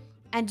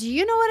 and do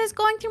you know what is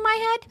going through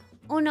my head?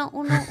 Oh no,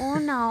 oh no, oh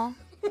no.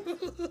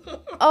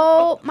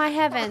 Oh my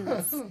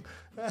heavens.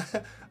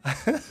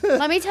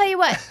 Let me tell you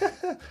what.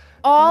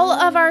 All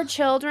of our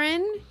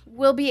children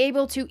will be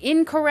able to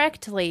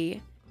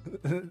incorrectly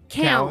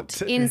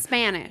count in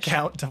Spanish.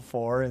 Count to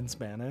 4 in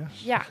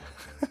Spanish? Yeah.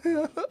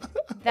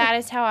 That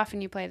is how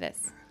often you play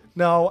this.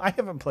 No, I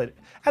haven't played it.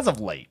 As of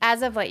late.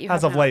 As of late, you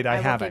As have of not. late, I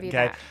will haven't. give you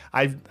Okay,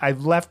 that.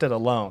 I've left it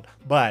alone,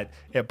 but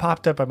it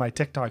popped up on my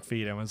TikTok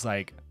feed and was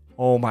like,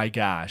 oh my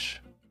gosh,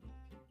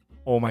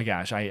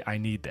 I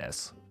need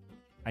this.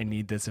 I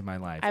need this in my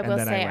life. I And will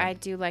then say went, I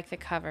do like the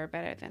cover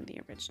better than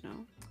the original.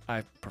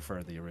 I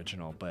prefer the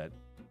original, but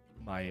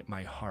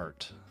my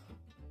heart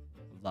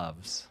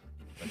loves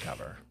the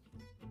cover.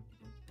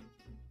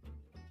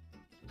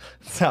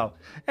 So,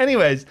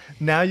 anyways,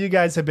 now you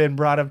guys have been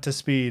brought up to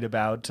speed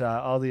about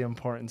all the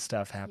important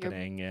stuff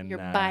happening in Your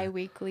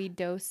bi-weekly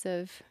dose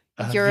of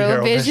of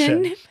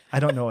Eurovision. I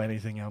don't know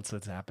anything else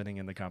that's happening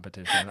in the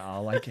competition.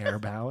 All I care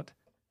about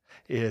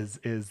is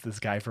this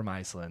guy from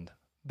Iceland.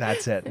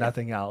 That's it,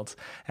 nothing else.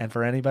 And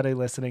for anybody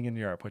listening in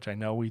Europe, which I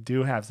know we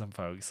do have some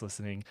folks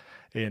listening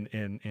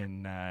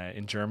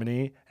in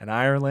Germany and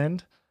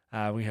Ireland,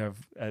 we have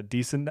a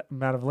decent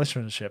amount of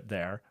listenership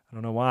there. I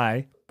don't know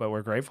why, but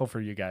we're grateful for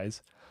you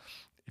guys.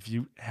 If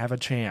you have a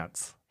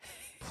chance,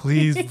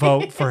 please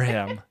vote for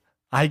him.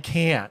 I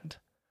can't.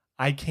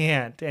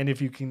 And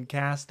if you can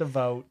cast a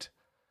vote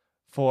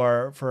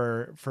for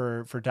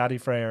Daddy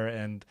Freyr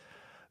and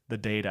the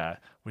data,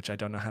 which I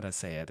don't know how to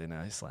say it in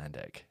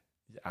Icelandic,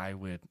 I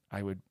would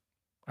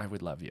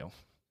love you.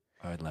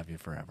 I would love you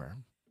forever.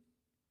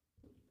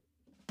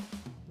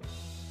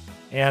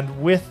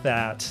 And with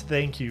that,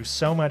 thank you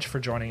so much for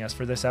joining us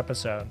for this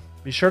episode.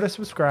 Be sure to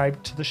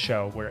subscribe to the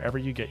show wherever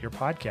you get your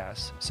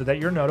podcasts so that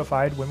you're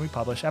notified when we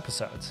publish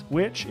episodes,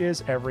 which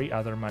is every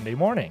other Monday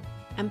morning.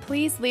 And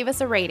please leave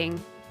us a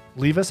rating.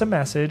 Leave us a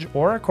message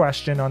or a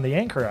question on the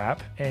Anchor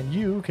app, and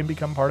you can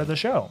become part of the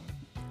show.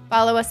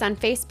 Follow us on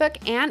Facebook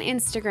and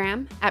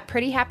Instagram at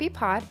Pretty Happy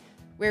Pod,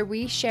 where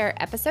we share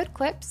episode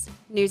clips,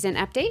 news and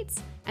updates,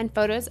 and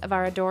photos of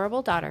our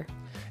adorable daughter.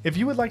 If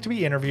you would like to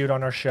be interviewed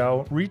on our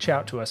show, reach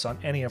out to us on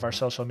any of our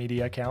social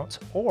media accounts,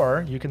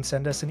 or you can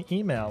send us an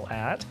email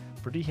at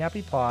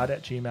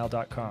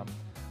prettyhappypod@gmail.com.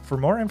 For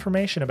more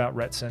information about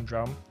Rett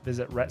syndrome,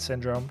 visit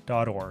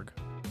rettsyndrome.org.